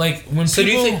 Like when So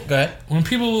people, do you think... Go ahead. when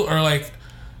people are like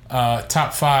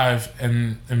top 5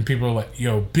 and people are like,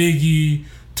 yo, Biggie,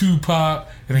 Tupac,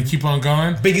 and they keep on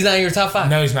going. Biggie's not in your top 5?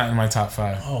 No, he's not in my top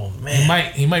 5. Oh,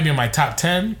 man. He might be in my top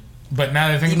 10, but now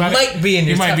that I think about He might be in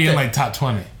your he might top be 10. in like top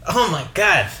 20. Oh, my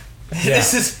God. Yeah.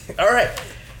 This is... All right.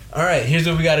 All right, here's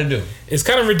what we got to do. It's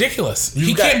kind of ridiculous.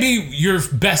 He can't be your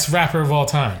best rapper of all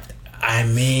time. I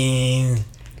mean...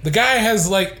 The guy has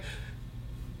like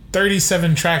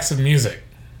 37 tracks of music.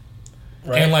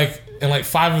 Right. And like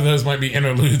 5 of those might be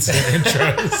interludes and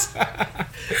intros.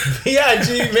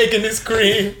 B.I.G. making this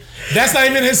cream. That's not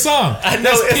even his song. I know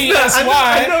That's it's PSY. not.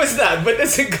 I know it's not, but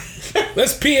it's a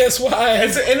That's PSY.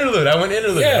 it's an interlude. I went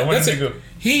interlude. Yeah, I went that's interlude.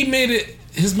 he made it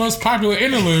his most popular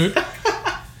interlude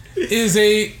is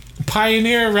a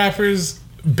pioneer rapper's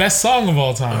best song of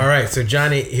all time. All right, so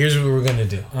Johnny, here's what we're gonna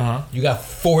do. You got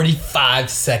 45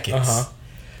 seconds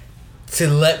to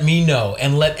let me know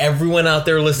and let everyone out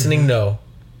there listening know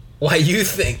why you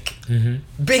think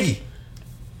Biggie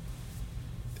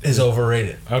is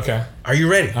overrated. Okay. Are you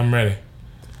ready? I'm ready.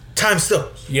 Time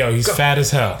still. Yo, he's fat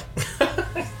as hell.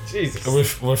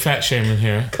 Jesus. We're fat shaming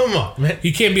here. Come on, man.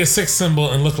 He can't be a sex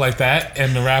symbol and look like that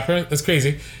and the rapper. That's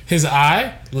crazy. His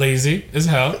eye, lazy as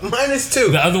hell.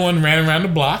 -2. The other one ran around the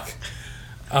block.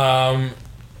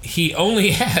 He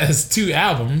only has 2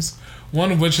 albums,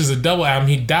 one of which is a double album.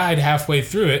 He died halfway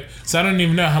through it, so I don't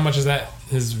even know how much is that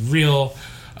his real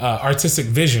artistic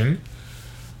vision.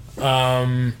 You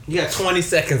got 20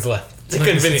 seconds left to Let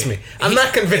me convince see. me. I'm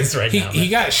not convinced right now. He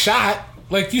got shot.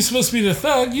 Like, you're supposed to be the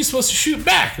thug. You're supposed to shoot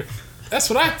back. That's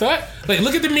what I thought. Like,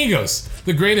 look at the Migos,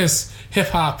 the greatest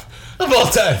hip-hop Of all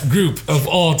time. group of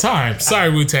all time. Sorry,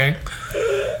 Wu-Tang.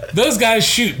 Those guys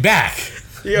shoot back.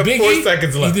 You have 4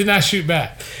 seconds left. He did not shoot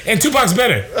back. And Tupac's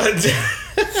better.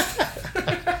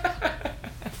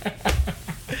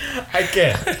 I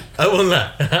can't. I will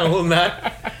not. I will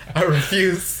not. I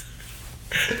refuse.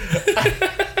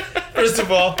 First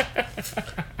of all,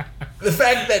 the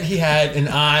fact that he had an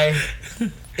eye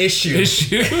issue,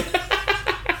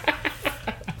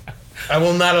 I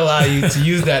will not allow you to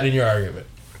use that in your argument.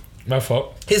 My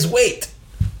fault. His weight.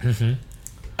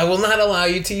 I will not allow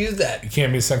you to use that. You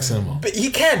can't be a sex symbol. But he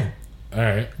can. All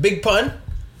right. Big pun.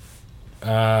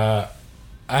 I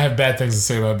have bad things to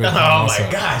say about Big Pun. Oh also.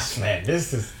 my gosh, man.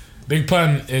 This is... Big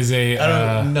Pun is a... I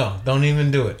don't... no, don't even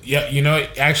do it. Yeah, you know,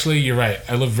 actually, you're right.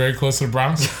 I live very close to the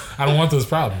Bronx. I don't want those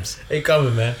problems. They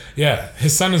coming, man. Yeah,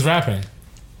 his son is rapping.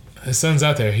 His son's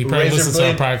out there. He probably listens to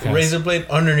our podcast. Razor blade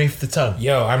underneath the tongue.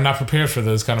 Yo, I'm not prepared for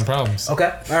those kind of problems.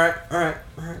 Okay. All right.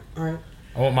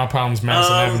 I want my problems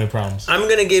Madison Avenue problems. I'm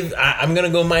gonna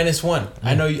go -1.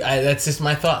 I know that's just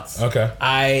my thoughts. Okay.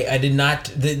 I did not.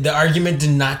 The argument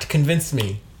did not convince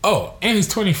me. Oh, and he's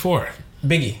 24.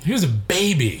 Biggie. He was a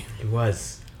baby. He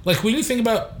was. Like, when you think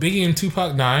about Biggie and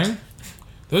Tupac dying,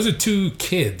 those are 2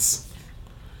 kids.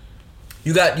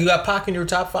 You got Pac in your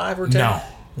top 5 or 10?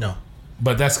 No.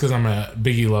 But that's because I'm a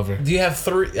Biggie lover. Do you have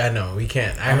 3? I know we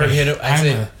can't. I heard Hit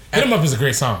Him Up is a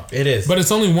great song. It is, but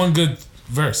it's only one good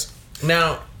verse.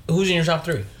 Now, who's in your top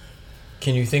 3?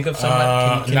 Can you think of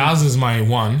somebody? Nas is my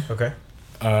 1. Okay.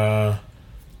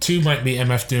 2 might be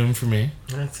MF Doom for me.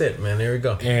 That's it, man. There we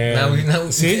go. And now we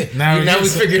figured it out. Now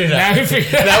we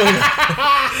figured it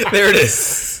out. There it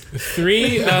is.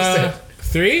 3.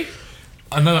 3.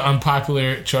 Another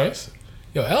unpopular choice.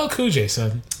 Yo, LL Cool J,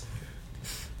 son.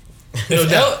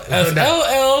 If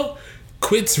LL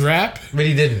quits rap, but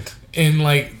he didn't. In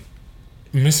like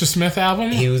Mr. Smith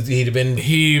album, he'd have been.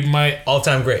 He might all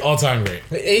time great. All time great.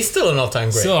 He's still an all time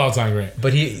great. Still all time great.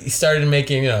 But he started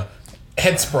making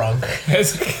Headsprung.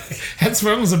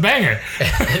 Headsprung was a banger.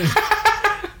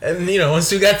 And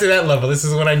once you got to that level, this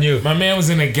is when I knew. My man was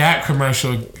in a Gap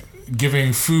commercial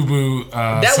giving Fubu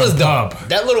that was dope. pub.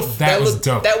 That was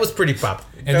dope. That was pretty pop.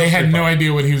 And they had no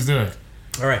idea what he was doing.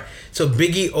 All right. So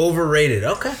Biggie overrated.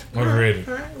 Okay. Overrated.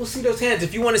 All right. We'll see those hands.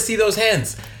 If you want to see those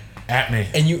hands. At me.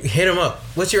 And you hit him up.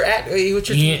 What's your at? What's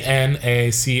your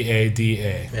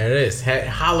ENACADA. There it is.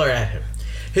 Holler at him.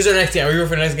 Here's our next game. Are you ready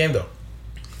for the next game, though?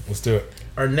 Let's do it.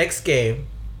 Our next game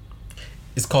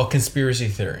is called Conspiracy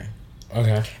Theory.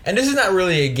 Okay. And this is not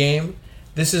really a game.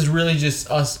 This is really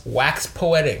just us wax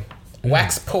poeticking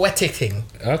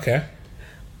Okay.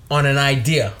 on an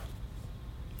idea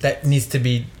that needs to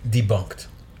be debunked.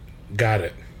 Got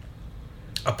it.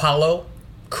 Apollo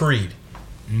Creed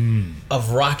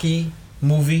of Rocky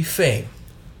movie fame.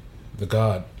 The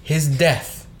God. His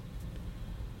death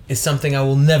is something I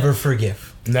will never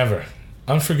forgive. Never.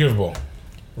 Unforgivable.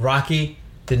 Rocky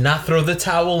did not throw the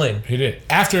towel in. He did.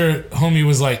 After homie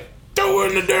was like, throw her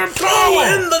in the damn towel. Throw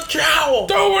in the towel.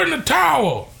 Throw her in the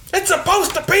towel. It's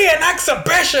supposed to be an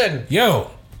exhibition.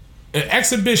 Yo, an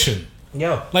exhibition.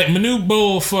 Yo. Like Manute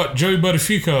Bol fought Joey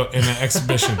Buttafuoco in an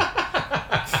exhibition.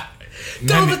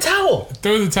 Throw the towel.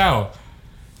 Throw the towel.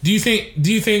 Do you think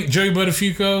Joey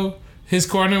Buttafuoco, his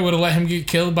corner, would have let him get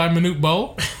killed by Manute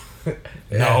Bol? Yeah.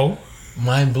 No.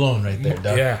 Mind blown right there,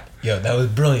 dog. Yeah. Yo, that was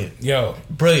brilliant. Yo.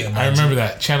 Brilliant. I remember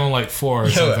that. Channel 4 or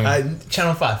something.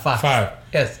 Channel 5. Fox. 5.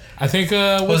 Yes. I think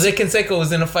Jose Canseco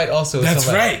was in a fight also with That's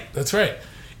somebody. right. That's right.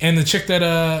 And the chick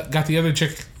that got the other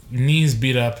chick knees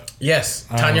beat up. Yes.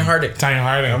 Tanya Harding. Tanya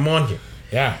Harding. I'm on here.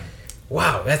 Yeah.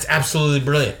 Wow, that's absolutely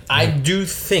brilliant. Yeah. I do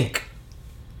think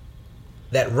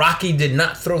that Rocky did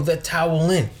not throw the towel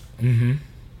in. Mm-hmm.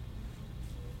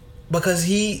 Because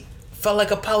he felt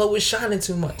like Apollo was shining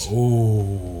too much.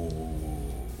 Ooh.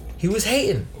 He was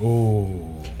hating.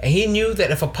 Ooh. And he knew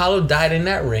that if Apollo died in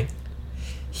that ring,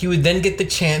 he would then get the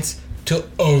chance to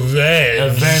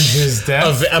avenge his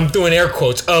death. I'm doing air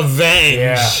quotes.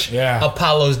 Avenge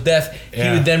Apollo's death. Yeah.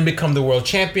 He would then become the world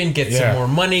champion, get some more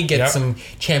money, get some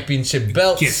championship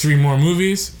belts, get 3 more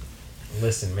movies.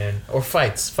 Listen, man, or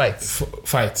fights. Fights.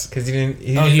 Because he didn't.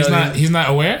 He's not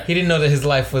aware. He didn't know that his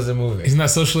life was a movie. He's not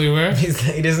socially aware.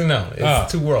 He doesn't know.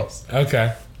 It's 2 worlds.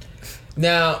 Okay.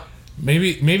 Now.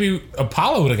 Maybe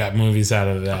Apollo would have got movies out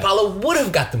of that. Apollo would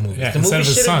have got the movies. Yeah, the movie instead of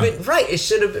his should have son. been right. It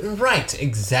should have been right.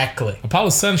 Exactly.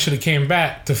 Apollo's son should have came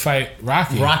back to fight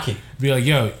Rocky. Be like,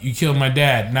 yo, you killed my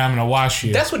dad. Now I'm gonna wash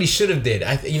you. That's what he should have did.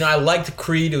 I liked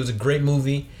Creed. It was a great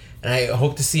movie, and I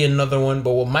hope to see another one.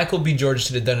 But what Michael B. Jordan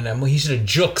should have done in that movie, he should have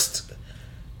juxed.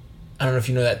 I don't know if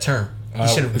you know that term. He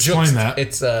should have explain that.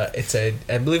 It's I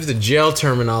believe it's a jail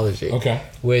terminology. Okay.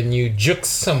 When you juke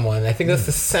someone, I think that's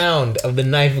the sound of the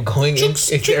knife going in. There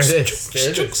it is.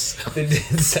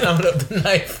 The sound of the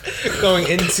knife going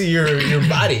into your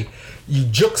body. You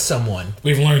juke someone.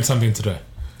 We've learned something today.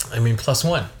 I mean,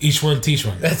 +1. Each word, teach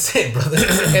one. That's it, brother.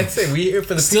 That's it. We here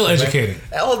for the still people, educating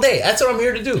man. All day. That's what I'm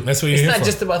here to do. That's what you're here for. It's not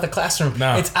just about the classroom.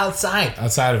 No. It's outside.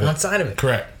 Outside of it.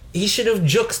 Correct. He should have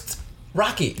juxed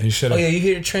Rocky. He should have. Oh yeah, you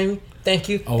here to train me? Thank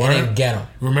you. Oh, and then get him.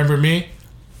 Remember me?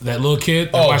 That little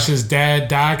kid that watched his dad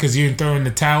die because you didn't throw in the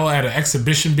towel at an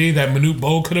exhibition B that Manute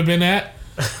Bol could have been at?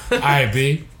 I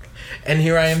B. And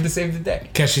here I am to save the day.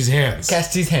 Catch these hands.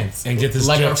 Catch these hands. And get this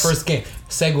like jokes. our first game.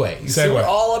 Segue. So we're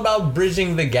all about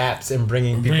bridging the gaps and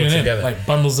bringing people together. In, like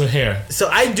bundles of hair. So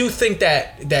I do think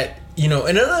that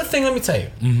another thing, let me tell you.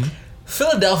 Mm-hmm.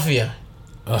 Philadelphia.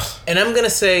 Ugh. And I'm going to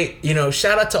say,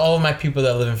 shout out to all of my people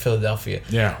that live in Philadelphia.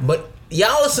 Yeah. But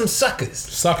y'all are some suckers.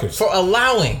 Suckers. For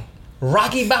allowing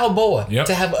Rocky Balboa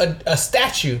to have a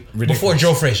statue before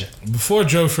Joe Frazier. Before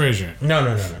Joe Frazier.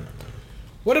 No.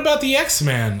 What about the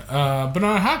X-Man,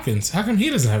 Bernard Hopkins? How come he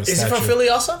doesn't have a statue? Is he from Philly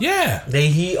also? Yeah.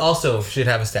 He also should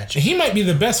have a statue. He might be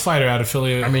the best fighter out of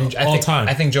Philly all time.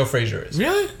 I think Joe Frazier is.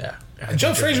 Really? Yeah.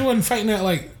 Joe Frazier wasn't fighting at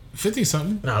like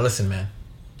 50-something. No, listen, man.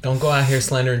 Don't go out here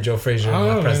slandering Joe Frazier in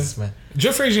my presence, man.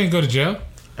 Joe Frazier didn't go to jail.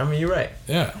 I mean, you're right.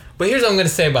 Yeah. But here's what I'm going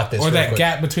to say about this. Or that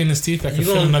gap between his teeth that could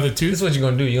fill another tooth. This is what you're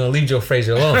going to do. You're going to leave Joe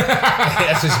Frazier alone.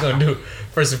 That's what you're going to do,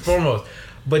 first and foremost.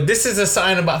 But this is a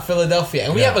sign about Philadelphia.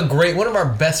 And we have one of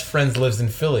our best friends lives in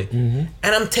Philly. Mm-hmm.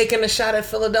 And I'm taking a shot at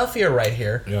Philadelphia right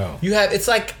here. Yeah. It's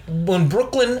like when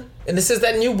Brooklyn, and this is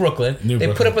that New Brooklyn,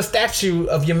 put up a statue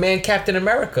of your man Captain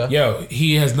America. Yo,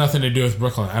 he has nothing to do with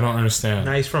Brooklyn. I don't understand.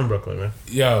 Nah, he's from Brooklyn, man.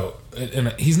 Yo,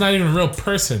 and he's not even a real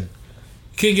person.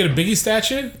 Can't get a Biggie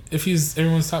statue if he's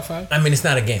everyone's top 5? I mean, it's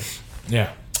not a game.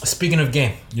 Yeah. Speaking of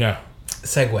game. Yeah.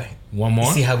 Segue. One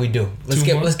more? See how we do. Let's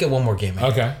get one more game in.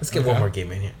 Okay. Let's get one more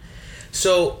game in here.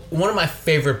 So one of my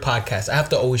favorite podcasts, I have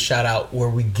to always shout out where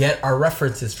we get our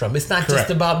references from. It's not Correct.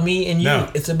 just about me and you. No.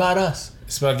 It's about us.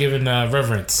 It's about giving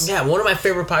reverence. Yeah, one of my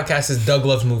favorite podcasts is Doug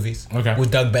Loves Movies. Okay.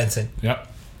 With Doug Benson. Yep.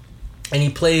 And he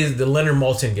plays the Leonard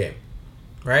Maltin game.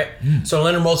 Right? So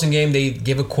Leonard Maltin game, they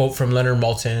give a quote from Leonard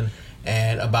Maltin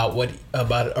and about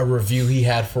a review he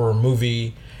had for a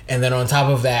movie. And then on top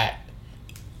of that,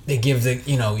 they give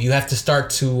you have to start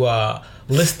to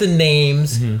list the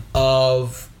names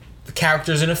of the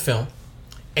characters in a film,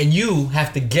 and you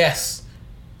have to guess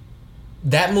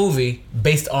that movie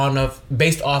based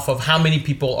off of how many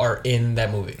people are in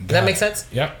that movie. Does that make sense?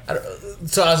 Yep.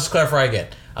 So I'll just clarify again.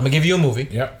 I'm gonna give you a movie,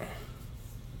 Yep.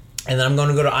 and then I'm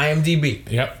gonna go to IMDb,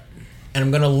 Yep. and I'm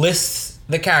gonna list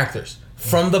the characters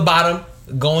from the bottom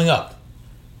going up.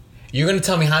 You're gonna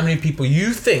tell me how many people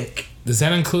you think. Does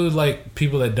that include like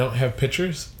people that don't have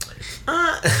pictures?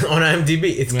 On IMDb,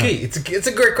 it's key. It's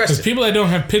a great question. Because people that don't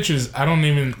have pictures, I don't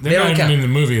even. They're They not don't even count. in the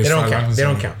movie. As They don't far as I'm count. They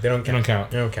concerned. don't count. They don't count. They don't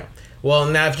count. They don't count. Well,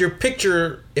 now if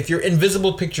your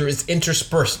invisible picture is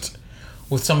interspersed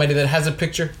with somebody that has a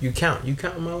picture, you count. You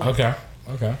count them all. Okay.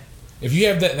 Okay. If you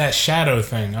have that shadow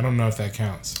thing, I don't know if that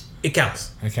counts. It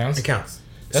counts. It counts. It counts.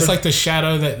 That's So- like the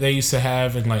shadow that they used to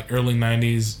have in like early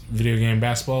 '90s video game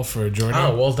basketball for Jordan.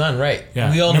 Oh, well done. Right. yeah.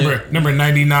 We all knew. Number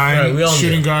 99 Right, we all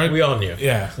shooting knew. guard. We all knew.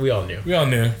 Yeah. We all knew. We all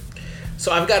knew.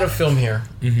 So I've got a film here,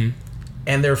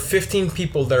 and there are 15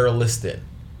 people that are listed.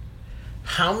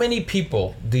 How many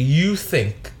people do you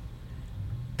think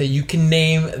that you can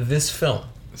name this film?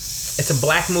 It's a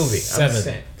black movie. I'm just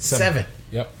saying. Seven.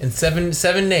 Yep. And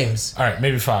seven names. All right,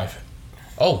 maybe 5.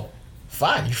 Oh,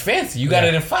 5. You fancy. You got Yeah.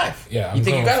 it in 5. Yeah. You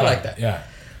think you got it it like that? Yeah.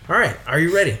 All right. Are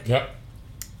you ready? Yep.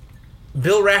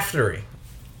 Bill Raftery.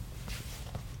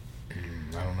 I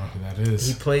don't know who that is.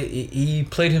 He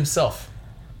played himself.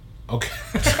 Okay.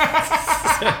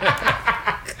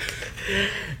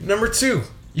 Number 2.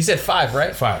 You said 5,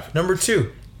 right? 5. Number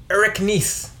 2. Eric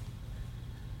Nies.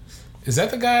 Is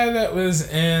that the guy that was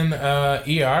in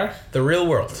ER? The Real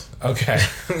World. Okay.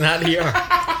 Not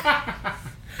ER.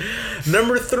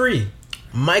 Number 3.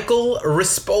 Michael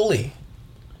Rispoli.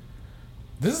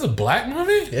 This is a black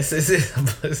movie? This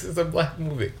is a black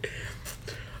movie.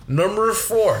 Number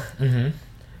 4.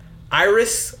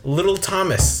 Iris Little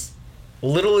Thomas.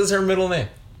 Little is her middle name.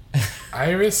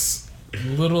 Iris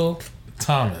Little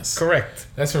Thomas. Correct.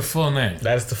 That's her full name.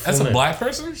 That is the full That's name. a black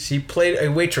person? She played a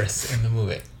waitress in the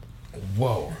movie.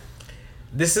 Whoa.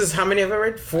 This is how many have I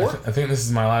read? 4? I think this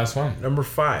is my last one. Number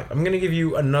 5. I'm going to give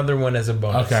you another one as a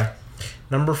bonus. Okay.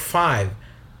 Number 5.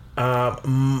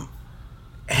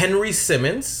 Henry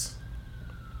Simmons.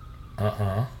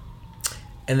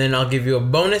 And then I'll give you a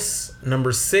bonus.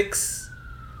 Number 6.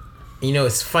 You know,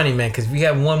 it's funny, man, because if we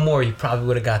had one more, you probably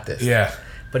would have got this. Yeah.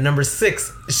 But number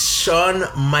 6, Sean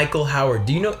Michael Howard.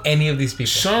 Do you know any of these people?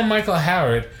 Sean Michael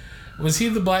Howard, was he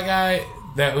the black guy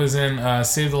that was in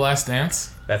Save the Last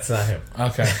Dance? That's not him.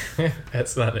 Okay.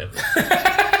 That's not him.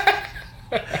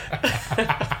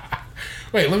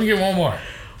 Wait, let me get one more.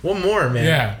 One more, man.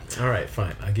 Yeah. All right,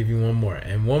 fine. I'll give you one more.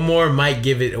 And one more might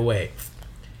give it away.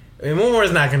 And one more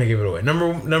is not going to give it away.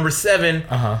 Number 7,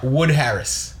 Wood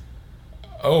Harris.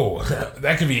 Oh,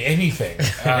 that could be anything.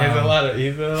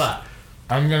 He's a lot.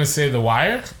 I'm gonna say The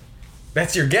Wire.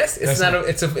 That's your guess? It's That's not not-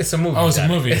 it's a movie. Oh, it's a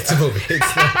movie. It's a movie.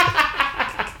 It's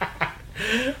not,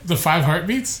 The 5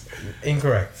 Heartbeats.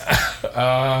 incorrect.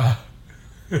 Oh.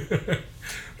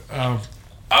 got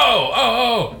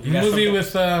Movie something?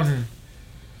 with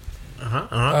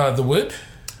The Wood.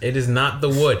 It is not The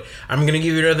Wood. I'm going to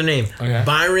give you another name. Okay.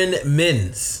 Byron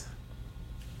Mins.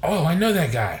 Oh, I know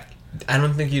that guy. I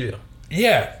don't think you do.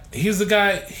 Yeah, he's the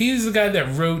guy that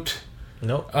wrote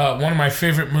Nope. one of my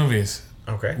favorite movies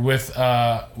Okay. with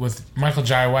Michael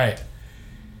Jai White.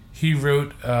 He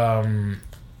wrote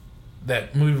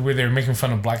that movie where they were making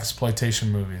fun of black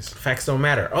exploitation movies. Facts don't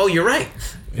matter. Oh, you're right.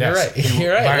 Yes.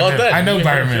 You're right. Byron Well Mins. done. I know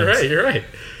Byron You're Mins. right. You're right.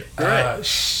 You're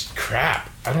right. Crap.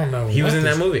 I don't know. He was what in that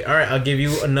this- movie. All right, I'll give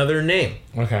you another name.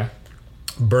 Okay.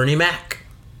 Bernie Mac.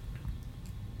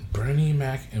 Bernie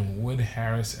Mac and Wood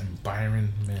Harris and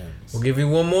Byron Mins. We'll give you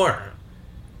one more.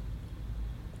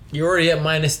 You're already at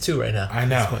 -2 right now. I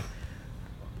know.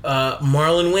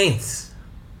 Marlon Wayans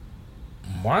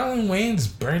Marlon Wayans,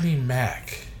 Bernie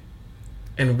Mac,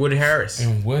 and Wood Harris.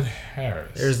 and Wood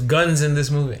Harris. There's guns in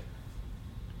this movie.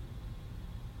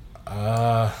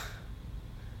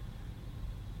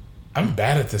 I'm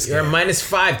bad at this You're at game.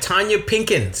 -5. Tanya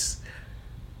Pinkins.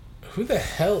 Who the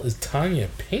hell is Tanya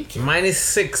Pinkett?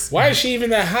 -6. Why is she even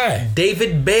that high?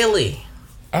 David Bailey.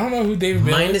 I don't know who David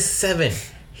Bailey is. -7.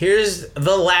 Here's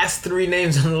the last 3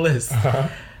 names on the list.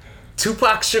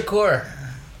 Tupac Shakur.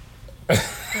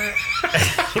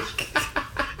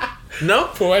 No?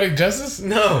 Poetic Justice?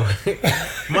 No.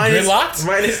 Gridlocks?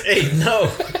 -8.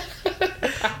 No.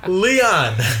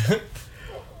 Leon.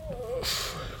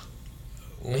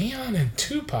 Leon and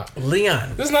Tupac.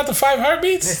 Leon. This is not the 5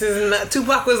 Heartbeats? This is not.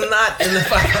 Tupac was not in the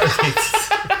 5 Heartbeats.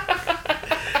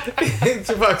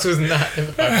 Tupac was not in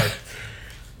the 5 Heartbeats.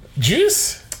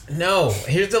 Juice? No.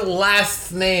 Here's the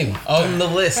last name on the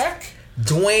list. Heck?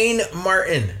 Dwayne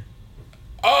Martin.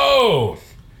 Oh.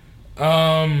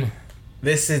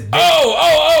 This is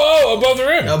Oh, above the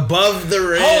rim. above the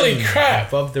rim. Holy crap.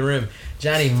 Above the rim.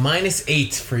 Johnny,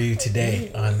 -8 for you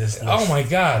today on this list. Oh my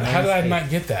God. How did I -8. not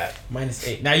get that?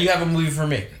 -8. Now you have a movie for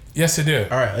me. Yes, I do.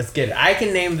 All right, let's get it. I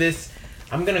can name this.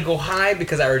 I'm going to go high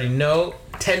because I already know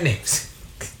 10 names.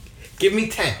 Give me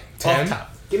 10. 10? Off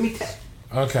top. Give me 10.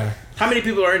 Okay. How many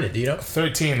people are in it? Do you know?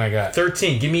 13 I got.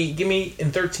 13. Give me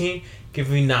in 13. Give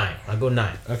me 9. I'll go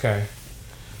 9. Okay.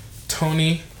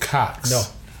 Tony Cox. No.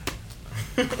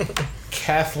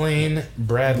 Kathleen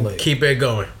Bradley. Keep it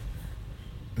going.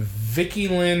 Vicky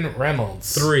Lynn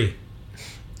Reynolds. 3.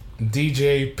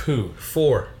 DJ Pooh.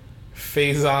 4.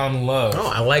 Faison Love. Oh,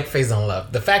 I like Faison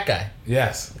Love. The fat guy.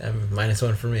 Yes.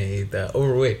 -1 for me. The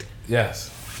overweight. Yes.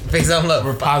 Faison Love.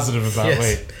 We're positive about Yes.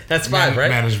 weight. That's 5, right?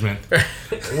 Management.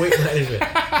 Weight management.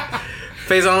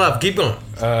 Faison Love. Keep going.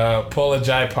 Paula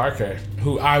Jai Parker,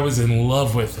 who I was in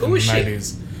love with in the is she?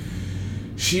 90s.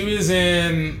 She was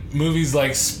in movies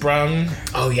like Sprung,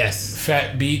 Oh, yes.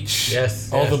 Fat Beach, Yes,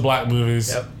 all yes. the black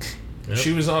movies. Yep.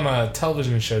 She was on a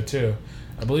television show too.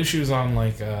 I believe she was on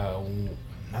like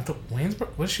not the Wayne's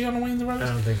Brothers. Was she on the Wayne's Brothers?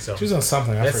 I don't think so. She was on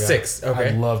something. I That's forgot. 6, okay.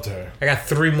 I loved her. I got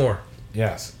 3 more.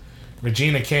 Yes,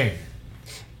 Regina King.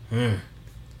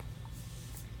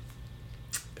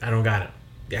 I don't got it.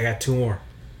 I got 2 more.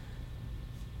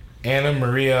 Anna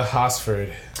Maria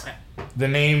Hosford. The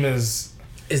name is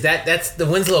That's the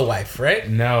Winslow wife, right? the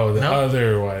No?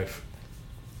 other wife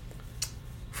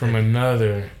from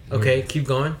another. Okay, keep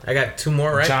going. I got 2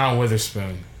 more, right? John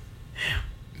Witherspoon.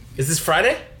 Is this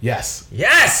Friday? Yes.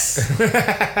 Yes!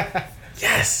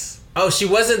 Yes! Oh, she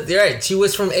wasn't. You're right. She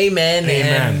was from Amen.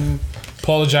 Amen.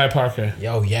 Paula Jai Parker.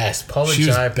 Oh, yes. Paula She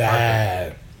was Jai Parker.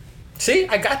 bad. See,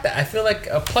 I got that. I feel like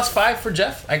a +5 for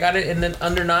Jeff. I got it in the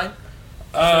under 9.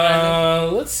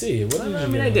 Let's see. What did you I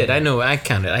mean, get? I did. I know. I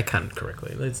counted. I counted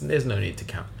correctly. There's no need to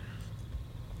count.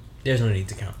 There's no need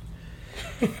to count.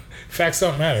 Facts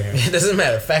don't matter here. It doesn't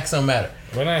matter. Facts don't matter.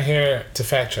 We're not here to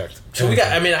fact check. So we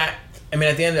got. I mean,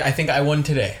 at the end, I think I won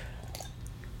today.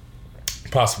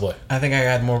 Possibly. I think I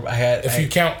had more.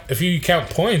 If you count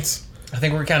points, I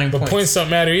think we're counting but points don't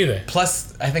matter either.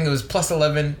 Plus, I think it was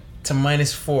 +11 to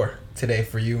 -4 today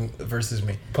for you versus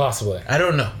me. Possibly. I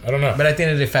don't know. But at the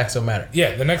end of the day, facts don't matter.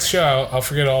 Yeah, the next show I'll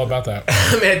forget all about that.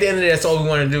 I mean, at the end of the day, that's all we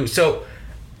want to do. So,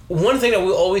 one thing that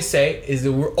we'll always say is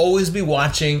that we'll always be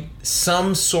watching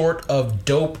some sort of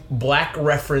dope black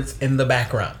reference in the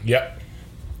background. Yep.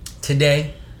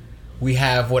 Today, we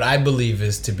have what I believe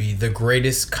is to be the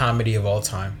greatest comedy of all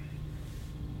time.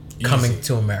 Coming Easy.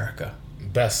 to America.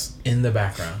 Best In the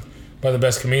background. by the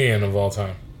best comedian of all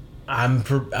time. I'm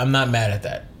not mad at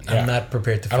that. Yeah. I'm not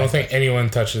prepared to fight. I don't think anyone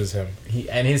touches him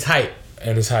and his height.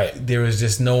 and his height. There was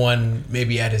just no one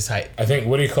maybe at his height. I think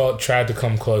what do you call it? Tried to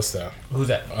come close though. Who's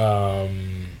that?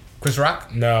 Chris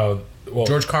Rock? No. Well,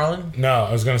 George Carlin? No,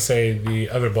 I was gonna say the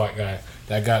other black guy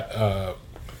that got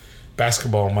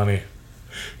basketball money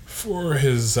for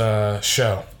his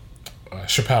show,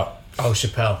 Chappelle. Oh,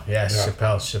 Chappelle. Yes, Yeah.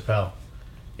 Chappelle.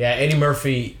 Yeah, Eddie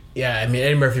Murphy. Yeah, I mean,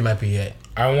 Eddie Murphy might be it.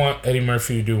 I want Eddie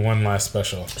Murphy to do one last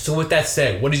special. So with that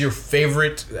said, what is your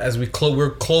favorite, as we'll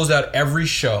close out every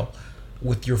show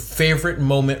with your favorite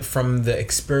moment from the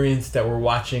experience that we're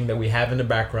watching, that we have in the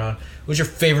background? What's your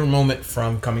favorite moment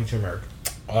from Coming to America?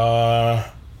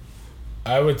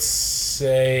 I would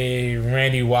say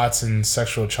Randy Watson's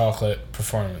Sexual Chocolate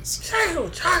performance. Sexual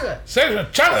chocolate. Sexual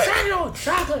Chocolate! Sexual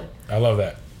chocolate. I love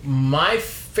that. My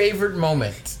favorite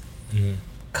moment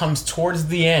comes towards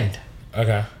the end.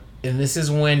 Okay. And this is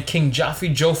when King Jaffe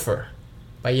Joffer,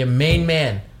 by your main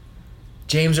man,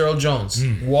 James Earl Jones,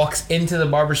 walks into the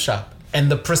barbershop.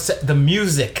 And the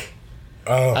music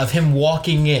of him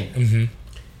walking in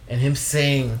and him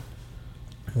saying,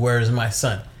 "Where's my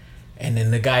son?" And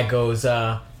then the guy goes,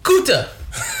 "Kunta."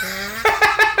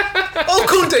 Oh,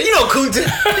 Kunta. You know Kunta.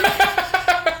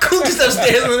 Kunta's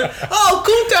upstairs. Oh,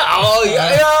 Kunta. Oh,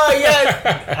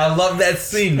 yeah. I love that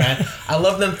scene, man. I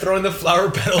love them throwing the flower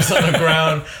petals on the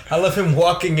ground. I love him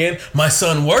walking in. My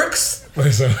son works.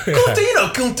 Kunta, you know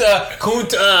Kunta.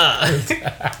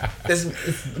 It's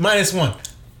 -1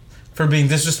 for being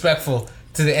disrespectful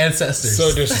to the ancestors.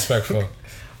 So disrespectful.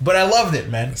 But I loved it,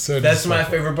 man. So that's my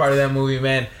favorite part of that movie,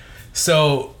 man.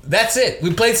 So that's it.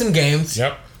 We played some games.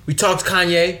 Yep. We talked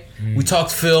Kanye. We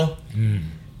talked Phil.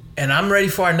 And I'm ready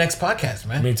for our next podcast,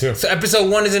 man. Me too. So episode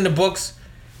 1 is in the books.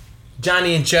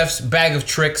 Johnny and Jeff's bag of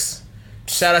tricks.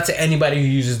 Shout out to anybody who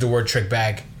uses the word trick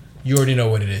bag. You already know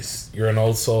what it is. You're an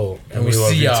old soul. And we'll we love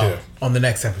see you y'all too. on the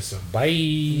next episode. Bye.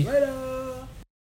 Later.